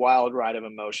kind of a wild ride of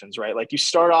emotions, right? Like you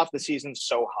start off the season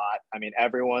so hot. I mean,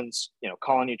 everyone's,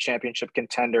 calling you championship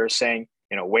contender, saying,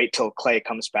 wait till Clay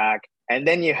comes back. And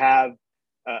then you have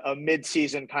a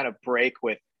mid-season kind of break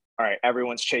with, all right,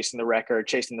 everyone's chasing the record,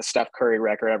 chasing the Steph Curry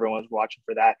record. Everyone's watching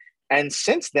for that. And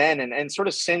since then, and sort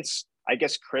of since, I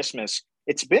guess, Christmas,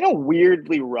 it's been a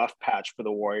weirdly rough patch for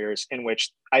the Warriors in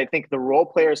which I think the role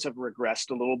players have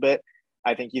regressed a little bit.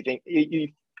 I think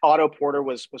Otto Porter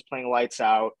was playing lights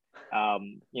out.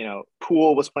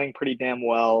 Poole was playing pretty damn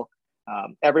well.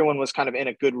 Everyone was kind of in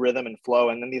a good rhythm and flow.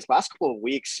 And then these last couple of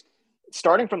weeks,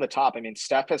 starting from the top, I mean,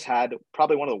 Steph has had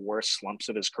probably one of the worst slumps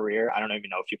of his career. I don't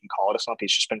even know if you can call it a slump.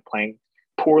 He's just been playing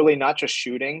poorly, not just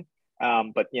shooting,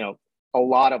 but a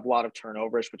lot of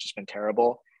turnovers, which has been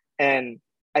terrible. And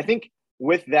I think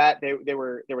with that, they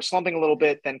were slumping a little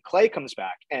bit. Then Clay comes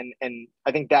back, and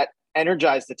I think that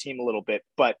energized the team a little bit.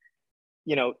 But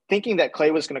thinking that Clay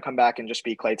was going to come back and just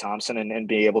be Klay Thompson and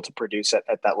be able to produce at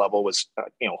that level was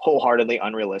wholeheartedly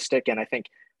unrealistic. And I think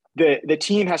the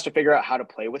team has to figure out how to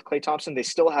play with Klay Thompson. They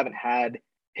still haven't had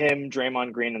him,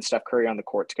 Draymond Green, and Steph Curry on the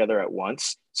court together at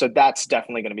once. So that's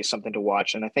definitely going to be something to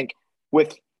watch. And I think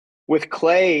with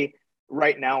Clay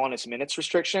right now on his minutes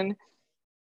restriction,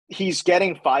 he's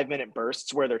getting 5-minute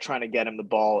bursts where they're trying to get him the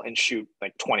ball and shoot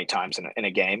like 20 times in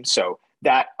a game. So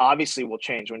that obviously will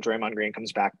change when Draymond Green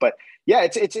comes back. But yeah,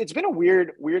 it's been a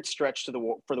weird stretch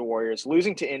for the Warriors.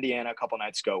 Losing to Indiana a couple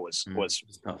nights ago was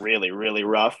really, really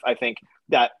rough. I think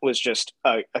that was just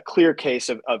a clear case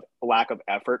of lack of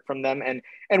effort from them.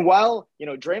 And while,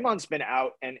 Draymond's been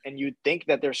out and you'd think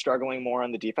that they're struggling more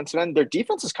on the defensive end, their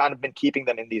defense has kind of been keeping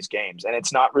them in these games. And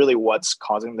it's not really what's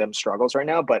causing them struggles right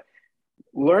now, but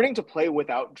learning to play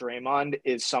without Draymond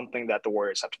is something that the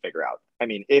Warriors have to figure out. I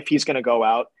mean, if he's going to go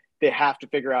out, they have to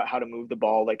figure out how to move the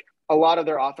ball. Like, a lot of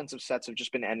their offensive sets have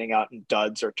just been ending out in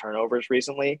duds or turnovers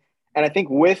recently. And I think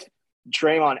with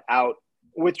Draymond out,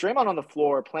 with Draymond on the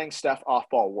floor, playing Steph off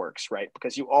ball works, right?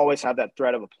 Because you always have that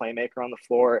threat of a playmaker on the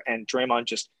floor, and Draymond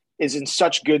just is in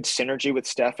such good synergy with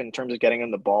Steph in terms of getting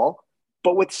him the ball.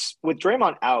 But with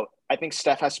Draymond out, I think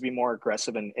Steph has to be more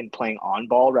aggressive in playing on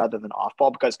ball rather than off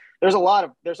ball, because there's a lot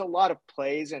of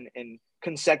plays and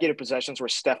consecutive possessions where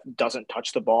Steph doesn't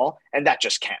touch the ball, and that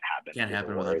just can't happen. Can't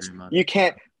happen without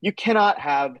Draymond. You cannot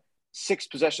have 6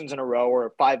 possessions in a row or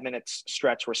a 5 minutes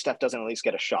stretch where Steph doesn't at least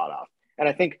get a shot off. And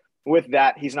I think with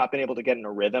that, he's not been able to get in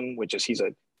a rhythm, which is he's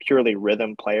a purely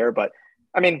rhythm player. But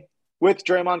I mean, with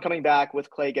Draymond coming back, with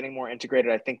Klay getting more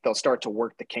integrated, I think they'll start to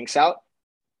work the kinks out.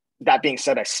 That being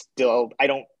said, I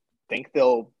don't think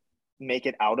they'll make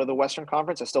it out of the Western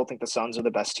Conference. I still think the Suns are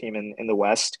the best team in the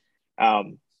West.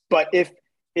 But if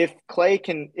they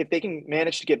can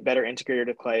manage to get better integrated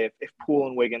with Klay, if Poole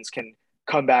and Wiggins can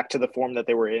come back to the form that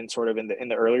they were in sort of in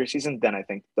the earlier season, then I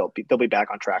think they'll be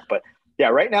back on track. But yeah,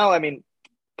 right now, I mean,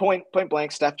 point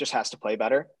blank, Steph just has to play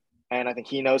better. And I think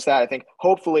he knows that. I think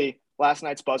hopefully last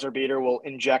night's buzzer beater will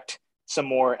inject some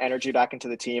more energy back into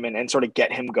the team and sort of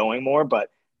get him going more. But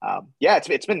yeah,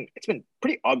 it's been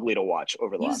pretty ugly to watch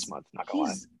over the last month. Not gonna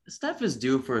lie. Steph is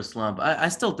due for a slump. I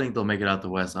still think they'll make it out the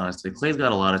West. Honestly, Klay's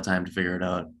got a lot of time to figure it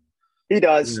out. He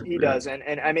does.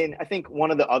 And I mean, I think one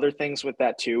of the other things with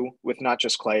that too, with not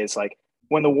just Klay, is like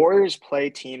when the Warriors play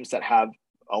teams that have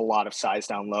a lot of size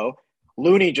down low,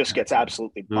 Looney just gets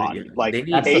absolutely bodied. Like,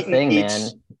 that's the thing, man.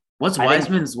 What's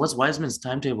Wiseman's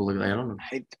timetable look like? I don't know.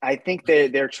 I think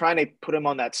they're trying to put him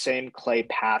on that same Klay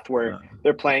path where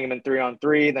they're playing him in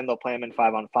 3-on-3, then they'll play him in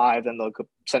 5-on-5, then they'll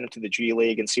send him to the G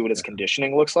League and see what his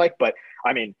conditioning looks like. But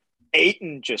I mean,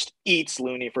 Ayton just eats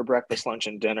Looney for breakfast, lunch,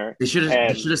 and dinner. They should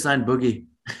have signed Boogie.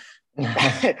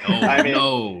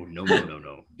 No.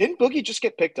 Didn't Boogie just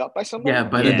get picked up by somebody? Yeah,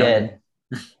 but he did.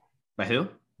 By who?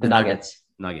 The Nuggets.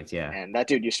 Nuggets, yeah. And that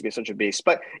dude used to be such a beast.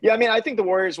 But yeah, I mean, I think the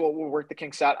Warriors will work the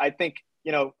kinks out. I think,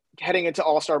 heading into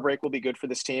All-Star break will be good for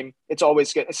this team. It's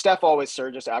always good. Steph always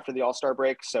surges after the All-Star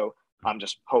break, so I'm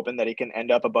just hoping that he can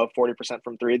end up above 40%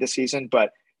 from 3 this season.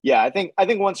 But yeah, I think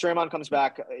once Draymond comes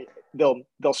back,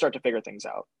 they'll start to figure things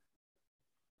out.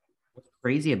 What's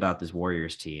crazy about this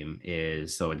Warriors team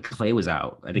is, so when Klay was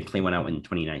out, I think Klay went out in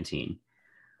 2019.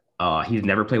 He's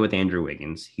never played with Andrew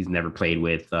Wiggins. He's never played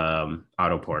with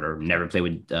Otto Porter. Never played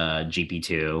with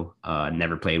GP2.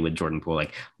 Never played with Jordan Poole.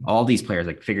 Like, all these players,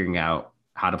 like, figuring out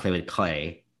how to play with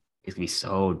Klay is gonna be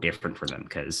so different for them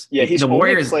because he's the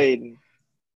Warriors played.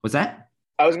 What's that?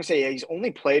 I was gonna say he's only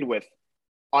played with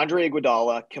Andre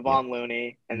Iguodala, Kevon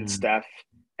Looney, and Steph,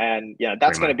 and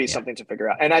that's gonna be something to figure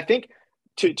out. And I think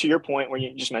to your point where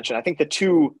you just mentioned, I think the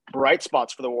 2 bright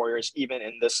spots for the Warriors, even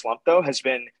in this slump though, has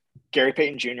been Gary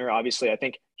Payton Jr. Obviously, I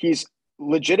think he's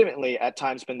legitimately at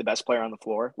times been the best player on the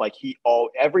floor. Like,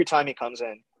 every time he comes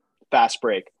in, fast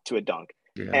break to a dunk.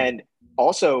 Yeah. And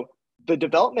also the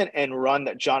development and run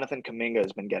that Jonathan Kuminga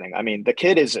has been getting. I mean, the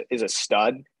kid is a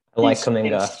stud. I like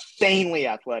Kuminga. Insanely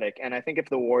athletic. And I think if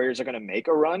the Warriors are going to make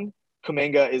a run,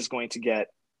 Kuminga is going to get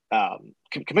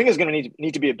Kuminga is going to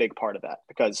need to be a big part of that,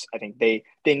 because I think they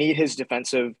need his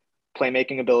defensive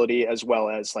playmaking ability, as well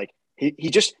as like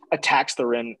he just attacks the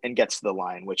rim and gets to the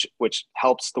line, which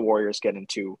helps the Warriors get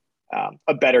into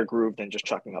a better groove than just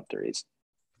chucking up threes.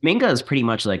 Kuminga is pretty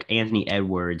much like Anthony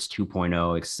Edwards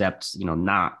 2.0, except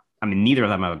neither of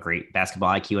them have a great basketball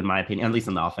IQ in my opinion, at least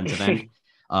on the offensive end.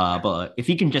 But if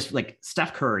he can just, like,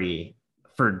 Steph Curry,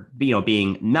 for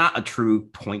being not a true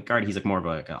point guard, he's like more of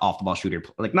an off the ball shooter,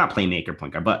 like not playmaker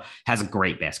point guard, but has a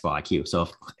great basketball IQ. So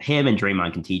if him and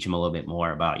Draymond can teach him a little bit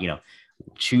more about,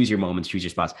 choose your moments, choose your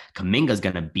spots, Kuminga's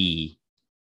going to be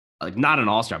like not an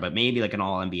all-star, but maybe like an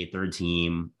all NBA third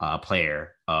team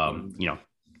player,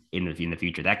 in the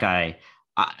future. That guy,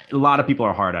 a lot of people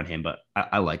are hard on him, but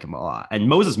I like him a lot. And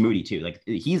Moses Moody too. Like,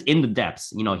 he's in the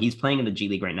depths, he's playing in the G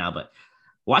League right now, but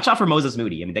watch out for Moses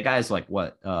Moody. I mean, that guy's like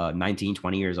 19,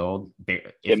 20 years old.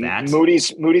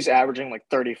 Moody's averaging like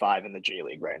 35 in the G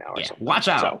League right now or something. Watch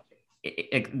out.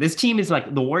 this team is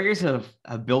like the Warriors have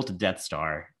built a Death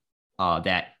Star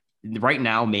that right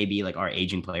now maybe like our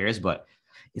aging players, but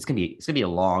it's gonna be a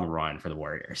long run for the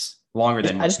Warriors, longer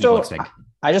than people expect.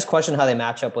 I just question how they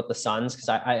match up with the Suns because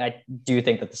I do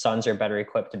think that the Suns are better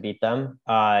equipped to beat them.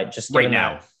 Just right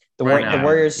now, the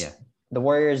Warriors. Yeah. The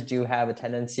Warriors do have a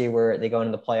tendency where they go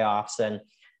into the playoffs and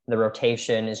the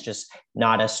rotation is just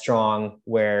not as strong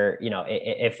where,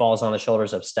 it falls on the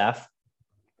shoulders of Steph.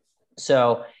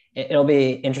 So it'll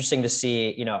be interesting to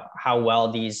see, how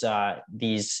well these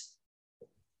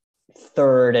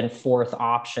third and fourth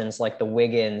options like the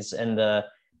Wiggins and the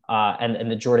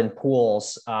Jordan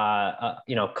Pools,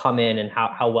 come in and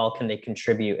how well can they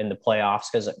contribute in the playoffs?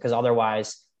 Because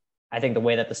otherwise, I think the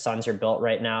way that the Suns are built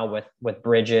right now with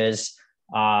Bridges,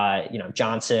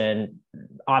 Johnson,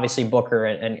 obviously Booker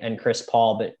and Chris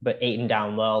Paul, but Ayton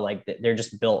down low, like they're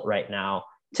just built right now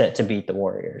to beat the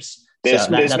Warriors. That's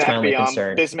my only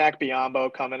concern. Bismack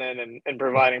Biyombo coming in and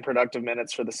providing productive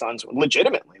minutes for the Suns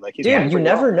legitimately. Like he's you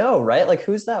never know, right? Like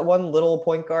who's that one little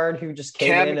point guard who just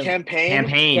came in? Campaign.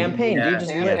 Dude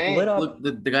just lit up. Look,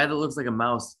 the guy that looks like a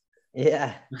mouse.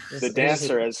 Yeah, the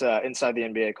dancer, as Inside the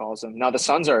NBA calls him. Now the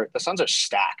Suns are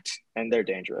stacked and they're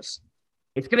dangerous.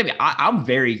 It's gonna be. I'm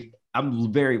very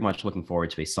much looking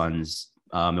forward to a Suns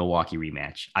Milwaukee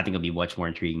rematch. I think it'll be much more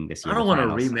intriguing this year. I don't want a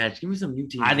rematch. Give me some new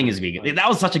teams. I think it's gonna be good. That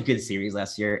was such a good series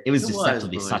last year. It was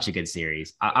deceptively such a good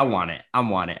series. I want it. I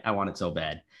want it so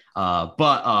bad.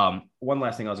 But one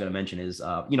last thing I was gonna mention is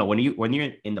when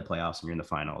you're in the playoffs and you're in the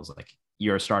finals, like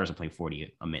your starters are playing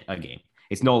 40 a game.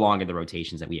 It's no longer the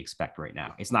rotations that we expect right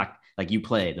now. It's not like you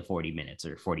play the 40 minutes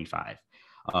or 45.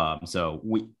 So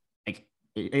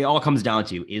it all comes down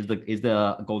to is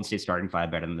the Golden State starting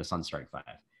five better than the Suns starting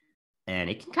five, and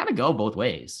it can kind of go both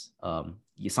ways.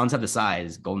 The Suns have the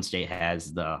size, Golden State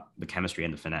has the chemistry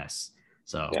and the finesse.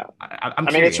 So yeah, I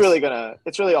mean, it's really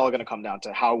all gonna come down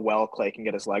to how well Clay can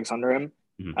get his legs under him.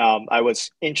 Mm-hmm. I was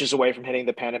inches away from hitting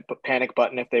the panic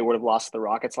button if they would have lost the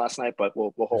Rockets last night, but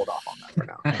we'll hold off on that for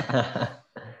now.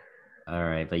 All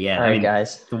right, but yeah, all right,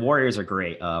 guys, the Warriors are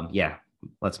great.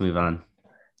 Let's move on.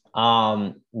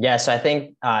 So I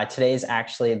think today's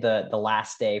actually the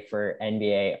last day for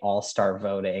NBA All-Star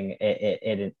voting.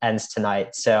 It ends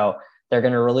tonight, so they're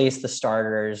going to release the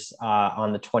starters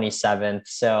on the 27th.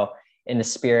 So in the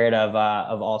spirit of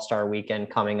All-Star Weekend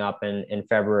coming up in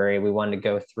February, we wanted to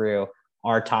go through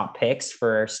our top picks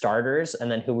for starters and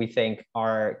then who we think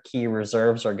our key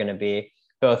reserves are going to be,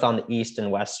 both on the East and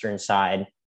Western side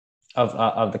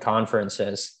of the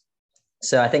conferences.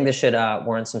 So I think this should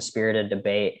warrant some spirited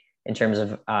debate in terms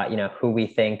of, who we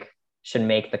think should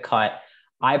make the cut.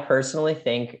 I personally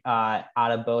think out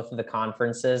of both of the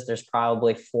conferences, there's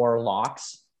probably 4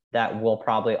 locks that we'll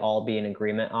probably all be in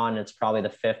agreement on. It's probably the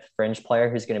 5th fringe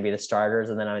player who's going to be the starters.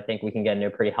 And then I think we can get into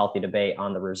a pretty healthy debate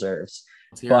on the reserves.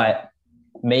 But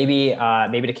maybe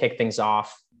to kick things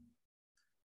off,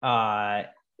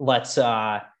 let's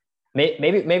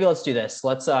maybe let's do this.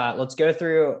 Let's go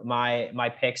through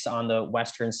my picks on the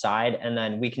Western side, and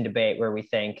then we can debate where we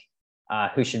think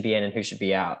who should be in and who should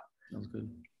be out. Sounds good.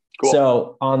 Cool.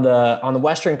 So on the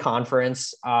Western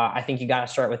Conference, I think you got to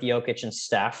start with Jokic and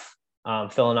Steph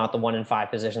filling out the 1 and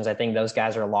 5 positions. I think those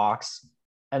guys are locks.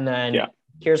 And then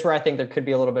here's where I think there could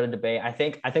be a little bit of debate. I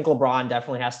think LeBron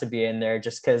definitely has to be in there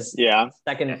just because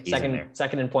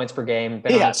second in points per game,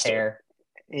 been on a tear.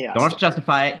 Yeah. Don't have to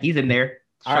justify it. He's in there.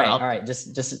 All right.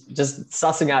 Just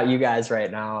sussing out you guys right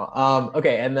now.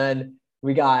 Okay. And then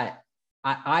we got,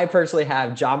 I personally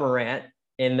have Ja Morant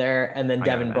in there and then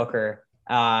Devin Booker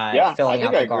filling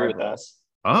out the guard roles.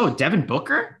 Oh, Devin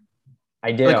Booker?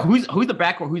 I do. Like who's the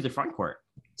backcourt? Who's the front court?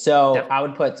 So I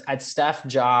would put at Steph,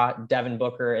 Ja, Devin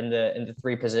Booker in the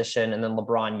 3 position, and then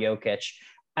LeBron, Jokic.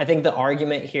 I think the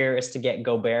argument here is to get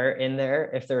Gobert in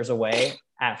there if there's a way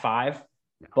at 5,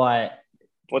 but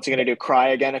what's he going to do? Cry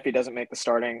again if he doesn't make the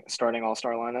starting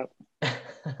All-Star lineup?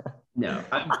 No,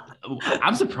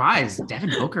 I'm surprised.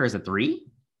 Devin Booker is a 3.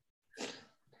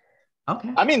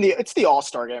 Okay. I mean, it's the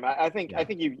All-Star game. I think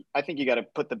you got to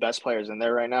put the best players in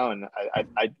there right now, and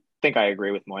I think I agree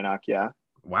with Moynock. Yeah.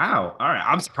 Wow. All right.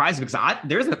 I'm surprised because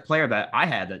there's a player that I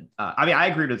had that I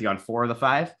agreed with you on 4 of the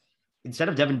 5. Instead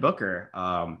of Devin Booker,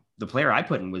 the player I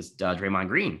put in was Draymond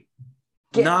Green.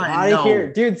 Get out of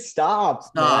here, dude!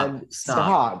 Stop.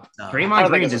 Draymond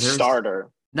Green is a starter.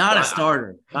 Not a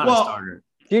starter. Not a starter.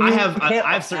 Dude, I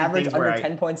have certain average things under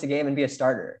 10 points a game and be a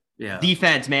starter. Yeah.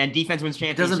 Defense, man. Defense wins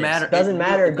championships. Doesn't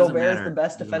matter. Gobert is the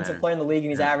best defensive player in the league, and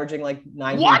he's averaging like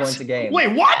 19 points a game.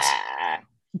 Wait, what?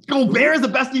 Gobert is the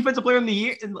best defensive player in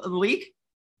the league?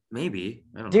 Maybe.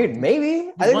 I don't Dude, know. maybe.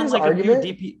 He's I think won there's an like a few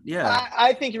argument. DP. Yeah.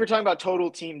 I think if you're talking about total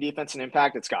team defense and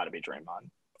impact, it's got to be Draymond.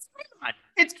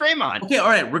 It's Draymond. Okay. All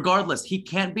right. Regardless, he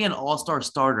can't be an all-star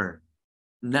starter.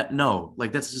 No,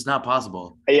 like that's just not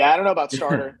possible. Yeah, I don't know about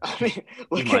starter. I mean,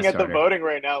 looking at the starter. voting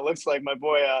right now, it looks like my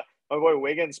boy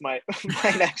Wiggins might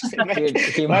actually Dude,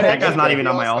 he might might- That guy's actually not make even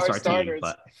the on my all-star all-star team, starters.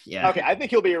 but yeah. Okay, I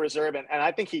think he'll be a reserve, and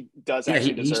I think he does Yeah,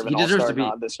 actually deserve an deserves all-star to be.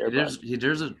 nod this year.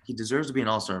 He deserves to be an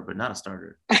all-star, but not a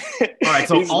starter. All right,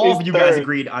 so He's all of you guys third.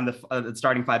 agreed on the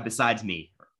starting five besides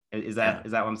me. Is that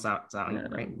what I'm sounding Yeah.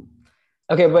 right?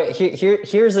 Okay, but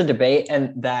here's a debate,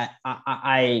 and that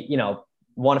I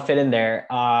want to fit in there.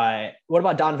 What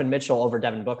about Donovan Mitchell over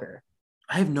Devin Booker?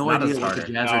 I have no Not a idea what the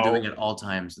starter. Jazz are No. doing at all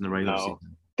times in the regular No.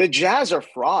 season. The Jazz are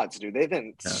frauds, dude. They've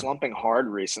been Yeah. slumping hard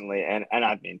recently, and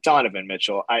I mean Donovan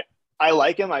Mitchell. I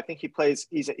like him. I think he plays.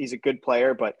 He's a good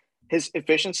player, but his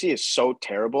efficiency is so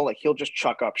terrible. Like he'll just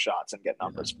chuck up shots and get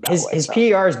numbers. that way, His so.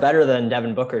 PER is better than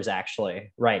Devin Booker's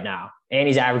actually right now, and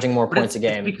he's averaging more But points a it's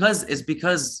game.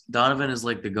 because Donovan is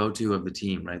like the go-to of the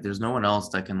team, right? There's no one else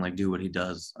that can like do what he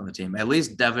does on the team. At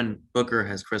least Devin Booker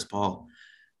has Chris Paul,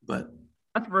 but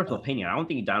That's a personal opinion. I don't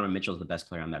think Donovan Mitchell is the best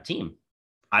player on that team.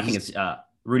 I think it's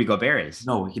Rudy Gobert is.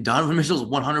 no, Donovan Mitchell's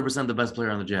 100% the best player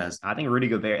on the Jazz. I think Rudy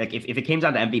Gobert, like if it came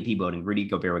down to MVP voting, Rudy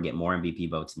Gobert would get more MVP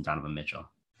votes than Donovan Mitchell.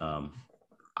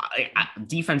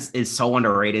 Defense is so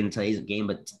underrated in today's game,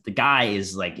 but the guy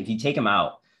is like, if you take him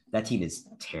out, that team is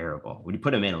terrible. When you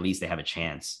put him in, at least they have a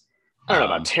chance. I don't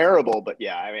know about terrible, but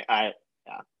yeah, I mean,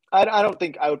 I don't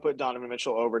think I would put Donovan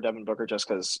Mitchell over Devin Booker just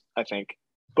because I think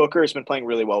Booker has been playing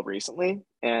really well recently,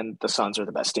 and the Suns are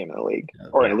the best team in the league,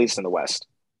 or at least in the West.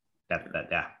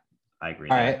 Yeah, I agree.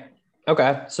 All right.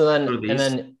 Okay. So then, Go to the and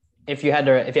then if you had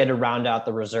to round out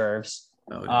the reserves,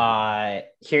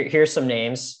 here's some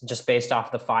names just based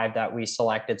off the five that we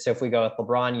selected. So if we go with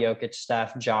LeBron, Jokic,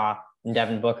 Steph, Ja, and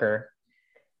Devin Booker,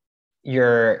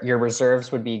 your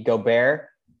reserves would be Gobert,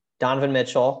 Donovan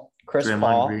Mitchell, Chris Draymond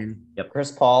Paul, Green.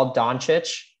 Chris Paul,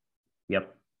 Doncic.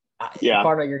 Yep. Yeah.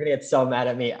 Carter, you're gonna get so mad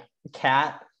at me.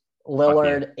 Cat,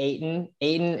 Lillard, Ayton,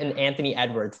 and Anthony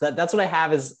Edwards. That's what I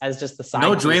have as just the side.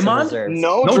 No piece of Draymond? reserves.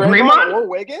 No Draymond? Draymond or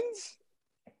Wiggins?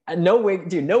 No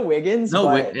Wiggins. No,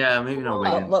 but- maybe no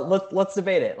Wiggins. Let's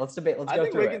debate it. Let's I go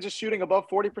think through Wiggins it. is shooting above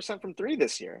 40% from three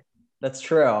this year. That's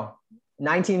true.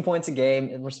 19 points a game,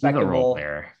 He's a role respectable.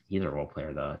 player. He's a role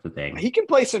player, though. That's the thing. He can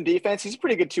play some defense. He's a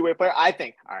pretty good two-way player. I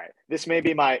think, all right, this may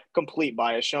be my complete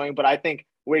bias showing, but I think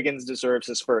Wiggins deserves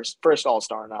his first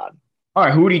All-Star nod. All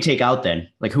right, who would you take out then?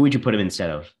 Like, who would you put him instead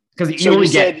of? Because you So only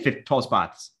you get said- 12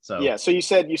 spots. So Yeah, so you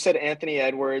said Anthony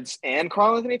Edwards and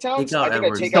Karl Anthony Towns? Take out I think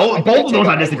Edwards. I'd take out. I think both I'd of take those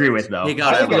out I disagree Edwards. with, though. Take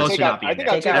out I think Edwards. I'd Those take should not out, be I in think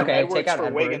there. I'd take out okay, Edwards take out for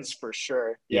Edwards. Wiggins for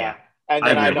sure. Yeah. And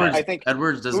then Edwards, I think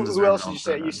Edwards doesn't who deserve else an did you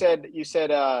say? all-star You said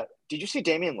did you see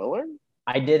Damian Lillard?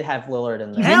 I did have Lillard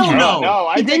in there. Hell no. No,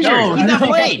 I He's take injured. out- He's not I take out-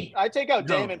 played. I take out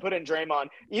No. Dame and put in Draymond.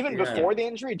 Even Yeah. before the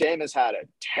injury, Dame has had a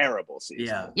terrible season.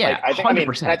 Yeah. Yeah, Like, I think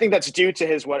 100%. I think that's due to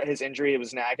his injury. It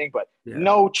was nagging, but Yeah.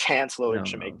 no chance Lillard No,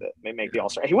 should no. make the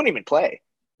All-Star. He wouldn't even play.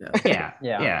 Yeah.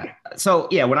 Yeah. So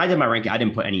when I did my ranking, I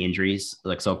didn't put any injuries,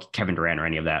 like so Kevin Durant or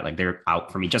any of that. Like they're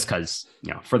out for me just because,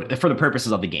 for the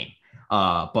purposes of the game.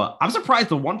 But I'm surprised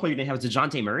the one player you didn't have is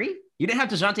DeJounte Murray. You didn't have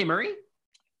DeJounte Murray?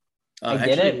 I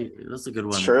did actually, that's a good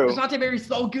one. It's true. DeJounte Murray's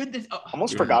so good. This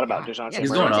Almost Yeah. forgot about DeJounte. yeah, He's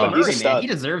Murray. going off. He's a Murray, man. stud. He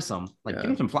deserves some. Like Yeah.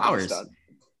 give him some He's a flowers. stud.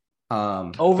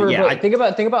 Over, but yeah,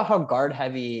 but think about how guard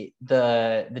heavy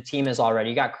the team is already.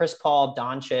 You got Chris Paul,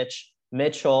 Doncic,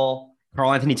 Mitchell.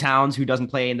 Karl Anthony Towns, who doesn't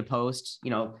play in the post.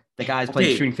 The guy's Okay.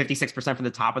 playing shooting 56% from the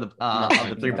top of the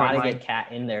You three-point gotta line. get Cat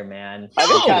in there, man. I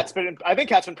think No!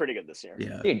 Cat's been pretty good this year.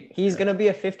 Yeah. Dude, he's gonna be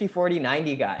a 50, 40,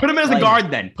 90 guy. Put him as a Like, guard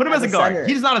then. Put him as as a a guard. center.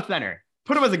 He's not a center.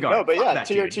 Put him as a guard. No, but Fuck yeah, that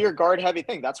to dude. your guard heavy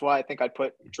thing. That's why I think I'd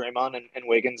put Draymond and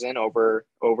Wiggins in over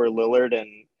Lillard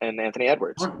and Anthony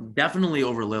Edwards. Definitely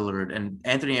over Lillard, and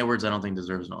Anthony Edwards. I don't think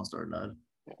deserves an All-Star nod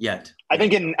yet. I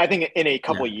think in a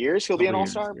couple Yeah. years he'll be an Couple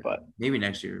years, All-Star, yeah. but Maybe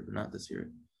next year, but not this year.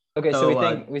 Okay, so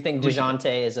So, we think we should-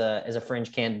 DeJounte is a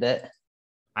fringe candidate.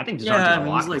 I think DeJounte's Yeah, I a mean,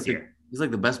 lot he's like this year. he's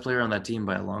like the best player on that team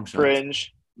by a long shot.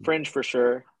 fringe for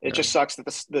sure. It Yeah. just sucks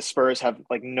that the Spurs have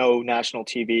like no national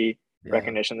TV Yeah.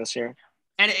 recognition this year.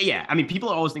 And yeah, I mean, people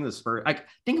always think the Spurs. Like,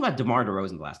 think about DeMar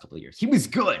DeRozan the last couple of years. He was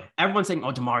good. Everyone's saying,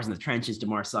 "Oh, DeMar's in the trenches.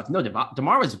 DeMar sucks." No,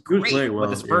 DeMar was great, playing well,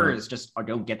 but the Spurs just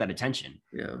don't get that attention.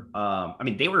 Yeah. I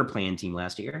mean, they were a playing team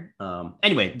last year.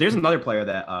 Anyway, there's another player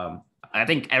that I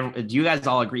think. Do you guys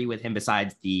all agree with him?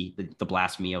 Besides the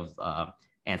blasphemy of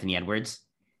Anthony Edwards.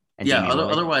 And Yeah. Damian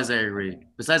Lillard? Otherwise, I agree.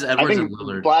 Besides I Edwards think and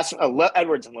Lillard.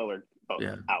 Edwards and Lillard both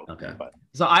Yeah. out. Okay. But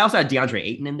So I also had DeAndre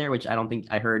Ayton in there, which I don't think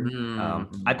I heard.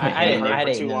 Mm. I put I him didn't- in there. I had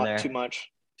too Ayton in there. too much.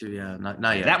 Yeah,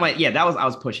 not yet. That was I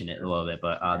was pushing it a little bit,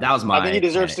 but that was my. I think he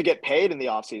deserves to get paid in the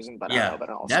offseason, but I don't know about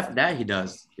all that he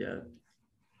does. Yeah.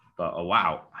 But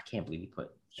wow, I can't believe he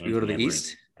put. Should we go to the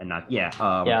East? And not yeah,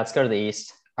 let's go to the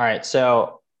East. All right,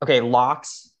 so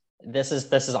locks. This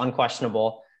is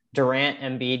unquestionable. Durant,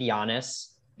 Embiid, Giannis.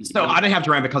 So I didn't have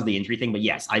Durant because of the injury thing, but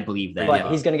yes, I believe that.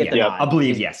 But he's going to get the nod. I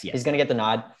believe yes. He's going to get the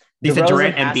nod. He said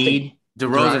Durant, Embiid.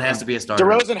 DeRozan has to be a starter.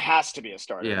 DeRozan has to be a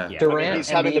starter. Yeah. Durant, he's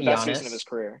having the best Giannis. season of his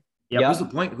career. Yeah.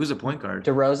 Who's the point guard?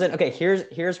 DeRozan. Okay,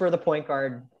 here's where the point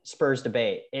guard Spurs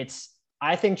debate.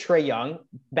 I think Trae Young,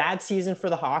 bad season for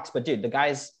the Hawks, but dude, the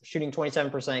guy's shooting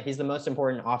 27%. He's the most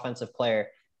important offensive player.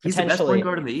 He's the best point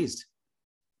guard in the East.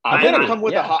 I'm going to come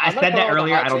with I said that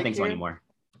earlier. I don't think so anymore.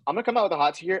 I'm going to come out with a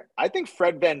hot take here. I think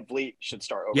Fred VanVleet should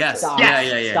start over. Yes. Stop. Yeah.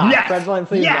 Yes. Fred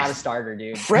VanVleet is not a starter,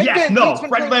 dude. Fred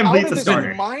VanVleet's a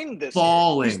starter.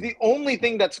 Balling. He's the only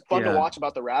thing that's fun to watch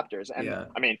about the Raptors. And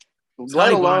I mean, Scotty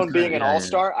let alone Barnes, being an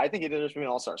all-star, I think he deserves to be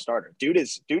an all-star starter. Dude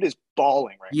is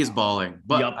balling right now. He is balling.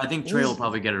 But I think Trae will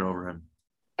probably get it over him.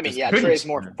 I mean, Trae's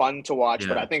more fun to watch,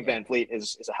 but I think VanVleet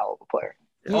is a hell of a player.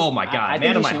 Oh my God,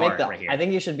 man of my heart right here. I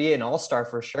think he should be an all-star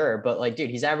for sure. But like,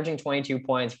 dude, he's averaging 22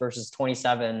 points versus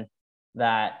 27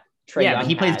 that Trae Young but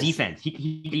he plays has. defense.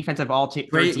 He defensive all team.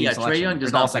 Trae Young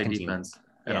does not play defense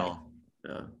at all.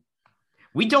 Yeah.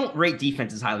 We don't rate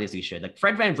defense as highly as we should. Like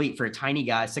Fred VanVleet, for a tiny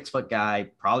guy, 6 foot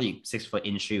guy, probably 6 foot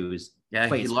in shoes. Yeah,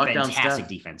 plays he locked down fantastic Steph.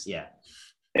 defense. Yeah.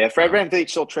 Yeah, Fred VanVleet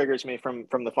still triggers me from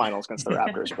the finals against the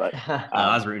Raptors, but Trae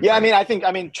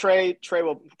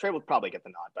will probably get the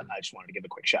nod, but I just wanted to give a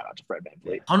quick shout out to Fred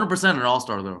VanVleet. 100% an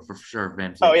all-star though, for sure.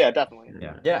 VanVleet. Oh yeah, definitely.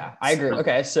 Yeah, I agree.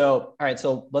 Okay, so all right,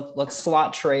 so let's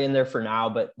slot Trae in there for now,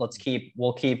 but we'll keep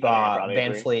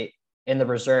VanVleet in the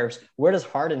reserves. Where does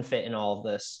Harden fit in all of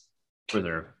this?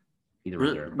 Reserve.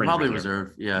 Probably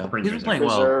reserve. Yeah, he's been playing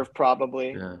well. Reserve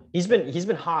probably. Yeah. He's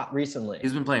been hot recently.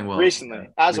 He's been playing well.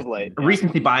 As of late.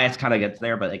 Recency bias kind of gets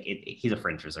there, but like he's a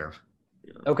fringe reserve.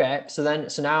 Okay, so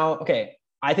now,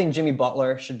 I think Jimmy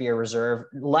Butler should be a reserve.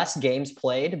 Less games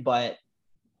played, but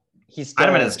he's still... I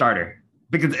don't know as a starter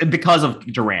because of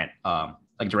Durant.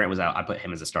 Like Durant was out, I put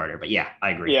him as a starter. But yeah,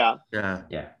 I agree. Yeah.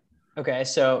 Okay,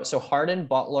 so Harden,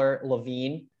 Butler,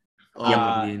 LaVine.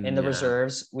 In the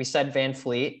reserves, we said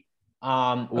VanVleet.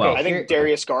 I think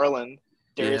Darius Garland.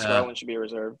 Garland should be a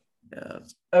reserve. Yeah.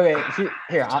 Okay.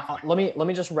 Here. Let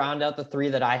me just round out the 3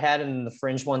 that I had, and the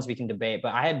fringe ones we can debate.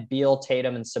 But I had Beal,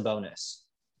 Tatum, and Sabonis.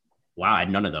 Wow, I had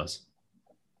none of those.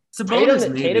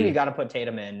 Tatum, you got to put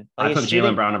Tatum in. I put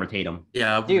Jaylen Brown over Tatum.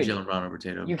 Yeah, I put Jaylen Brown over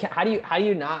Tatum. How do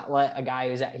you not let a guy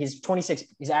he's 26?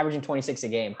 He's averaging 26 a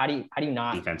game. How do you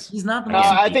not? Defense. He's not.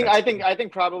 I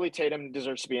think probably Tatum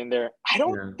deserves to be in there. I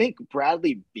don't think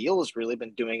Bradley Beal has really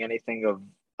been doing anything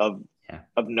of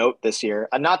note this year.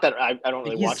 Not that I don't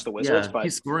really watch the Wizards, but I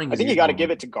think you got to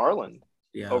give it to Garland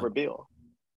over Beal.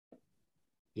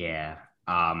 Yeah.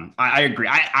 I agree.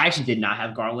 I actually did not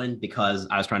have Garland because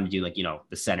I was trying to do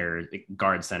the center,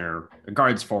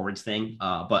 guards forwards thing.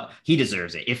 But he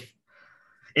deserves it. If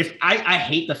I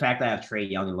hate the fact that I have Trae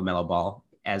Young and LaMelo Ball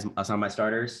as some of my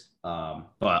starters, or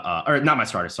not my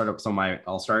starters, some of my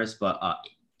all stars, but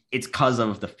it's because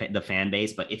of the fan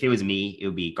base. But if it was me, it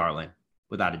would be Garland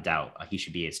without a doubt. He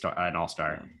should be an all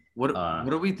star. What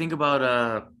do we think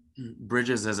about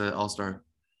Bridges as an all star?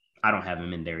 I don't have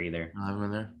him in there either. I don't have him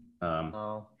in there.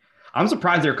 I'm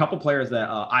surprised there are a couple players that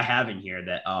I have in here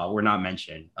that were not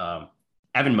mentioned.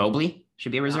 Evan Mobley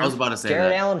should be a reserve. I was about to say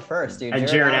Jared Allen first, dude. And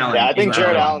Jared Allen. Yeah, I think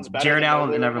Jared Allen's better. Jared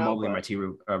Allen and Evan Mobley are my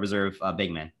 2 reserve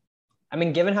big men. I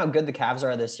mean, given how good the Cavs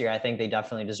are this year, I think they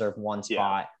definitely deserve one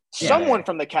spot. Someone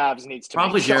from the Cavs needs to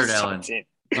probably Jared Allen.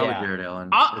 Jared Allen.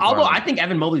 Although I think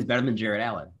Evan Mobley is better than Jared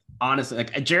Allen. Honestly,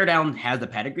 Jared Allen has the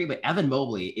pedigree, but Evan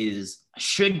Mobley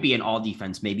should be an all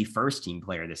defense, maybe first team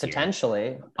player this year.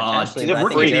 Potentially. He's a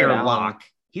rookie of the year lock.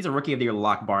 He's a rookie of the year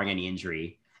lock, barring any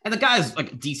injury. And the guy's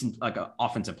like a decent, an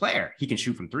offensive player. He can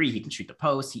shoot from 3. He can shoot the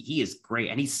post. He is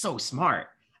great, and he's so smart.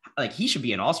 Like he should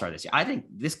be an all-star this year. I think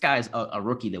this guy's a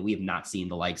rookie that we have not seen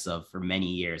the likes of for many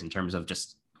years in terms of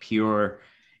just pure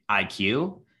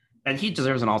IQ, and he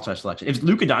deserves an all-star selection. If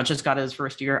Luka Doncic got his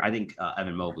first year, I think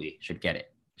Evan Mobley should get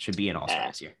it. Should be an all-star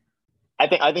this year. I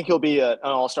think he'll be an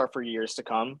all-star for years to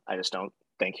come. I just don't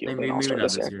think he'll be an all-star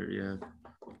this year. Yeah.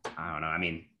 I don't know. I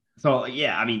mean, so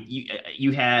yeah. I mean,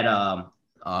 you had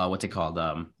what's it called?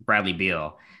 Bradley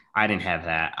Beal. I didn't have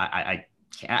that. I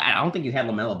don't think you had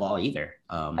LaMelo Ball either.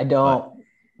 I don't.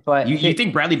 But you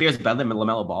think Bradley Beal is better than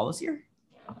LaMelo Ball this year?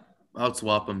 I'll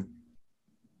swap him.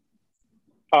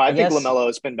 Oh, I think LaMelo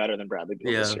has been better than Bradley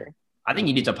Beal this year. I think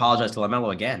you need to apologize to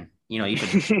LaMelo again. You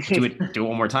should do it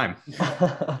one more time.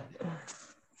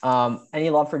 Any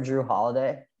love for Drew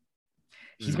Holiday?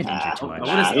 He's been injured too much.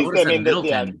 I would've said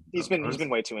Middleton. He's been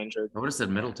way too injured. I would have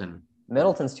said Middleton.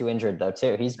 Middleton's too injured though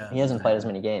too. He hasn't played as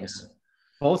many games.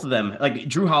 Both of them, like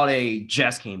Drew Holiday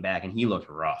just came back and he looked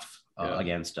rough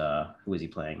against who was he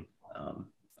playing?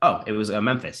 It was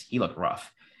Memphis. He looked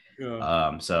rough.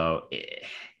 Yeah. So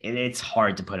it's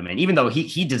hard to put him in, even though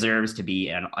he deserves to be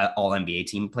an all NBA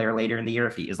team player later in the year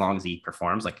as long as he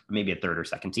performs, like maybe a third or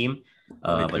second team,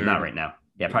 but not right now.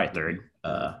 Yeah, probably third.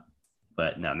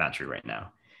 But no, not true right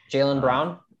now. Jaylen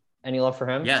Brown, any love for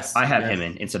him? Yes, I have him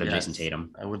in instead of Jason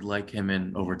Tatum. I would like him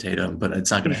in over Tatum, but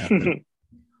it's not going to happen.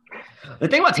 The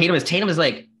thing about Tatum is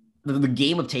like the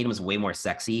game of Tatum is way more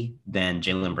sexy than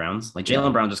Jaylen Brown's. Like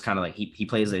Jaylen Brown just kind of like he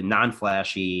plays a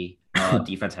non-flashy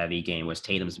defense heavy game, which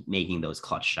Tatum's making those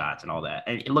clutch shots and all that,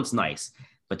 and it looks nice.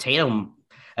 But Tatum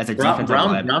as a defensive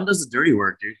Brown does the dirty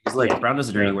work, dude. He's like Brown does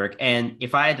the dirty work, and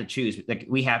if I had to choose, like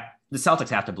the Celtics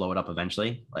have to blow it up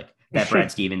eventually. Like that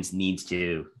Brad Stevens needs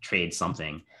to trade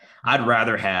something. I'd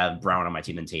rather have Brown on my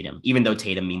team than Tatum, even though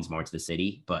Tatum means more to the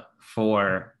city. But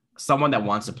for someone that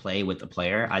wants to play with the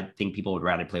player, I think people would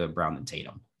rather play with Brown than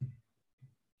Tatum.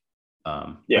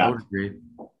 I would agree.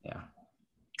 Yeah.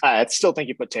 I still think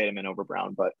you put Tatum in over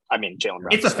Brown, but I mean Jaylen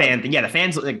Brown. It's a fan thing. Yeah, the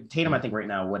fans like Tatum. I think right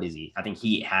now, what is he? I think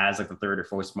he has like the third or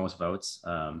fourth most votes.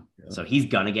 So he's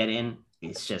gonna get in.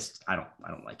 It's just I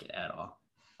don't like it at all.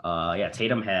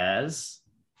 Tatum has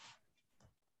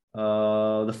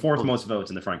the fourth most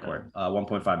votes in the front court.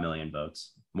 1.5 million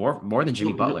votes. More than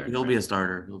Jimmy Butler. He'll be a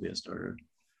starter.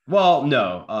 Well,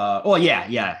 no.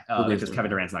 Because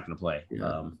Kevin Durant's not going to play.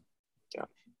 Yeah.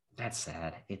 That's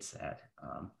sad. It's sad.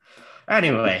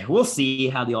 Anyway, we'll see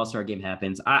how the All-Star game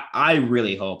happens. I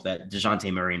really hope that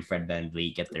DeJounte Murray and Fred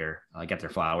VanVleet get their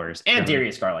flowers, and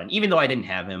Darius Garland, even though I didn't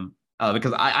have him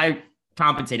because I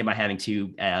compensated by having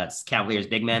two Cavaliers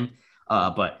big men,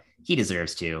 but he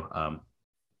deserves to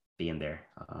be in there.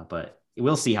 But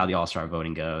we'll see how the All-Star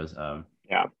voting goes.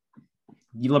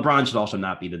 LeBron should also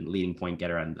not be the leading point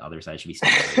getter on the other side. Should be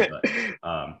Steph Curry,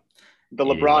 but the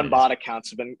LeBron bot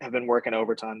accounts have been working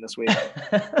overtime this week.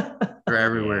 They're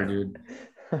everywhere, dude.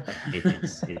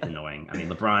 It's annoying. I mean,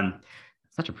 LeBron,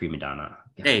 such a prima donna.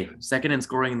 Hey, second in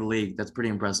scoring in the league. That's pretty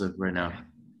impressive right now.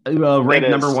 Ranked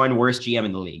number one worst GM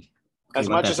in the league. As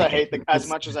much as I hate the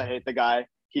guy,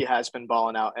 he has been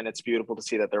balling out, and it's beautiful to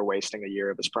see that they're wasting a year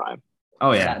of his prime.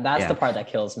 Oh yeah, that's the part that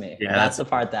kills me. Yeah, that's the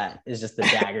part that is just the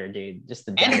dagger, dude. Just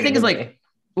the dagger. And the thing is, like,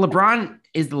 LeBron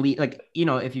is the lead. Like, you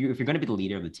know, if you're going to be the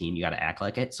leader of the team, you got to act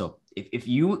like it. So if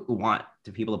you want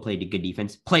the people to play good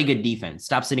defense, play good defense.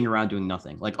 Stop sitting around doing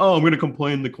nothing. Like, oh, I'm going to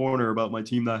complain in the corner about my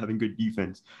team not having good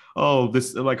defense. Oh,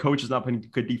 this my coach is not putting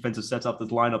good defensive sets up this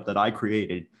lineup that I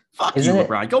created. Fuck you,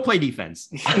 LeBron. Go play defense.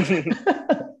 Dude, isn't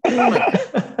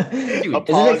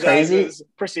it crazy?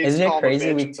 Isn't it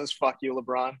crazy? We says fuck you,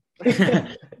 LeBron.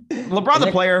 LeBron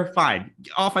the player, fine.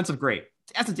 Offensive, great.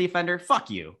 As a defender, fuck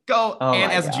you. Go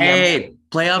as a GM. Hey,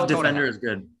 playoff defender is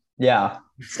good. Yeah,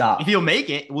 stop. If he'll make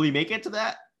it, will he make it to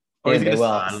that? Or is he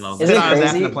well, I don't know. Isn't it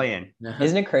crazy? To play in?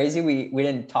 Isn't it crazy? We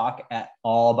didn't talk at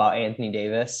all about Anthony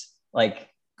Davis. Like,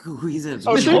 he's a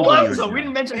we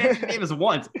didn't mention Anthony Davis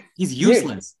once. He's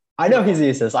useless. Dude, I know he's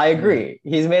useless. I agree.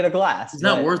 He's made of glass. He's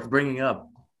not worth bringing up.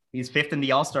 He's fifth in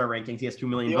the All-Star rankings. He has 2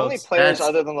 million votes. The only players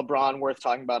other than LeBron worth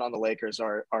talking about on the Lakers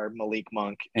are Malik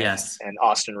Monk and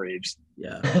Austin Reeves.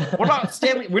 Yeah. What about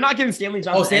Stanley? We're not giving Stanley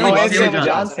Johnson. Stanley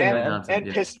Johnson.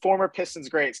 And former Pistons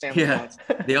great Stanley Johnson.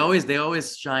 They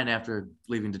always shine after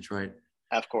leaving Detroit.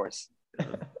 Of course.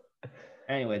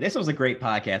 Anyway, this was a great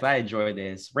podcast. I enjoyed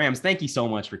this. Rams, thank you so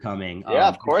much for coming. Yeah,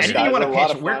 of course. Anything you want to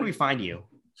pitch? Where can we find you?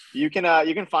 You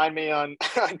can find me on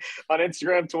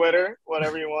Instagram, Twitter,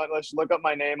 whatever you want. Let's look up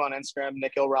my name on Instagram,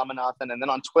 Nikhil Ramanathan, and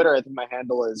then on Twitter, I think my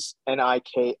handle is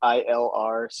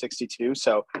NIKILR62.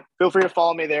 So feel free to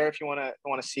follow me there if you want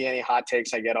to see any hot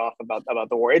takes I get off about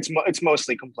the Warriors. It's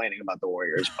mostly complaining about the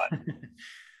Warriors, but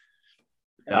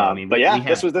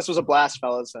this was a blast,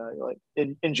 fellas.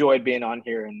 Enjoyed being on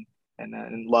here and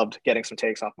loved getting some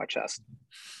takes off my chest.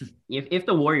 If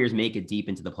the Warriors make it deep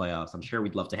into the playoffs, I'm sure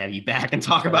we'd love to have you back and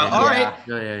talk about.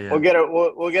 Yeah.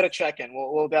 We'll get a check in.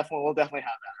 We'll definitely have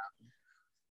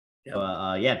that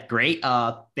happen. Great.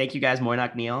 Thank you guys,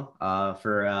 Moinak Neal,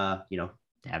 for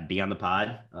be on the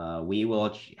pod. We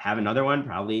will have another one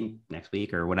probably next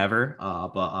week or whatever.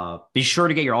 But be sure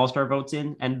to get your All-Star votes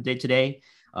in end of today.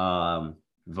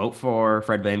 Vote for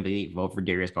Fred VanVleet, vote for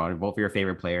Darius Garland, vote for your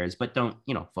favorite players, but don't,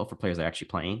 vote for players that are actually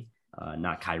playing.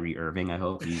 Not Kyrie Irving, I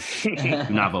hope. Do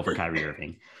not vote for Kyrie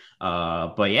Irving.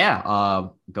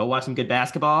 Go watch some good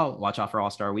basketball. Watch out for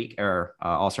All-Star Week or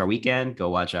All-Star Weekend. Go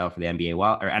watch out for the NBA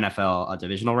or NFL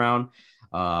divisional round.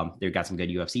 They've got some good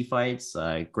UFC fights,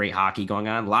 great hockey going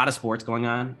on, a lot of sports going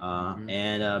on,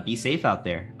 and be safe out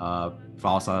there.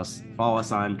 Follow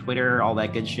us on Twitter, all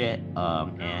that good shit.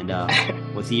 And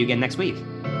we'll see you again next week.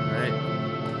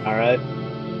 All right.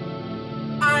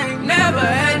 I ain't never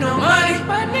had no money.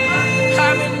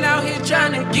 I've been out here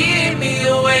trying to give me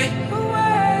away.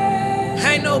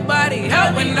 Ain't nobody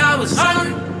help when I was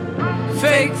hungry.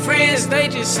 Fake friends, they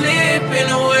just slipping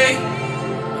away.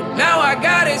 Now I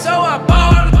got it, so I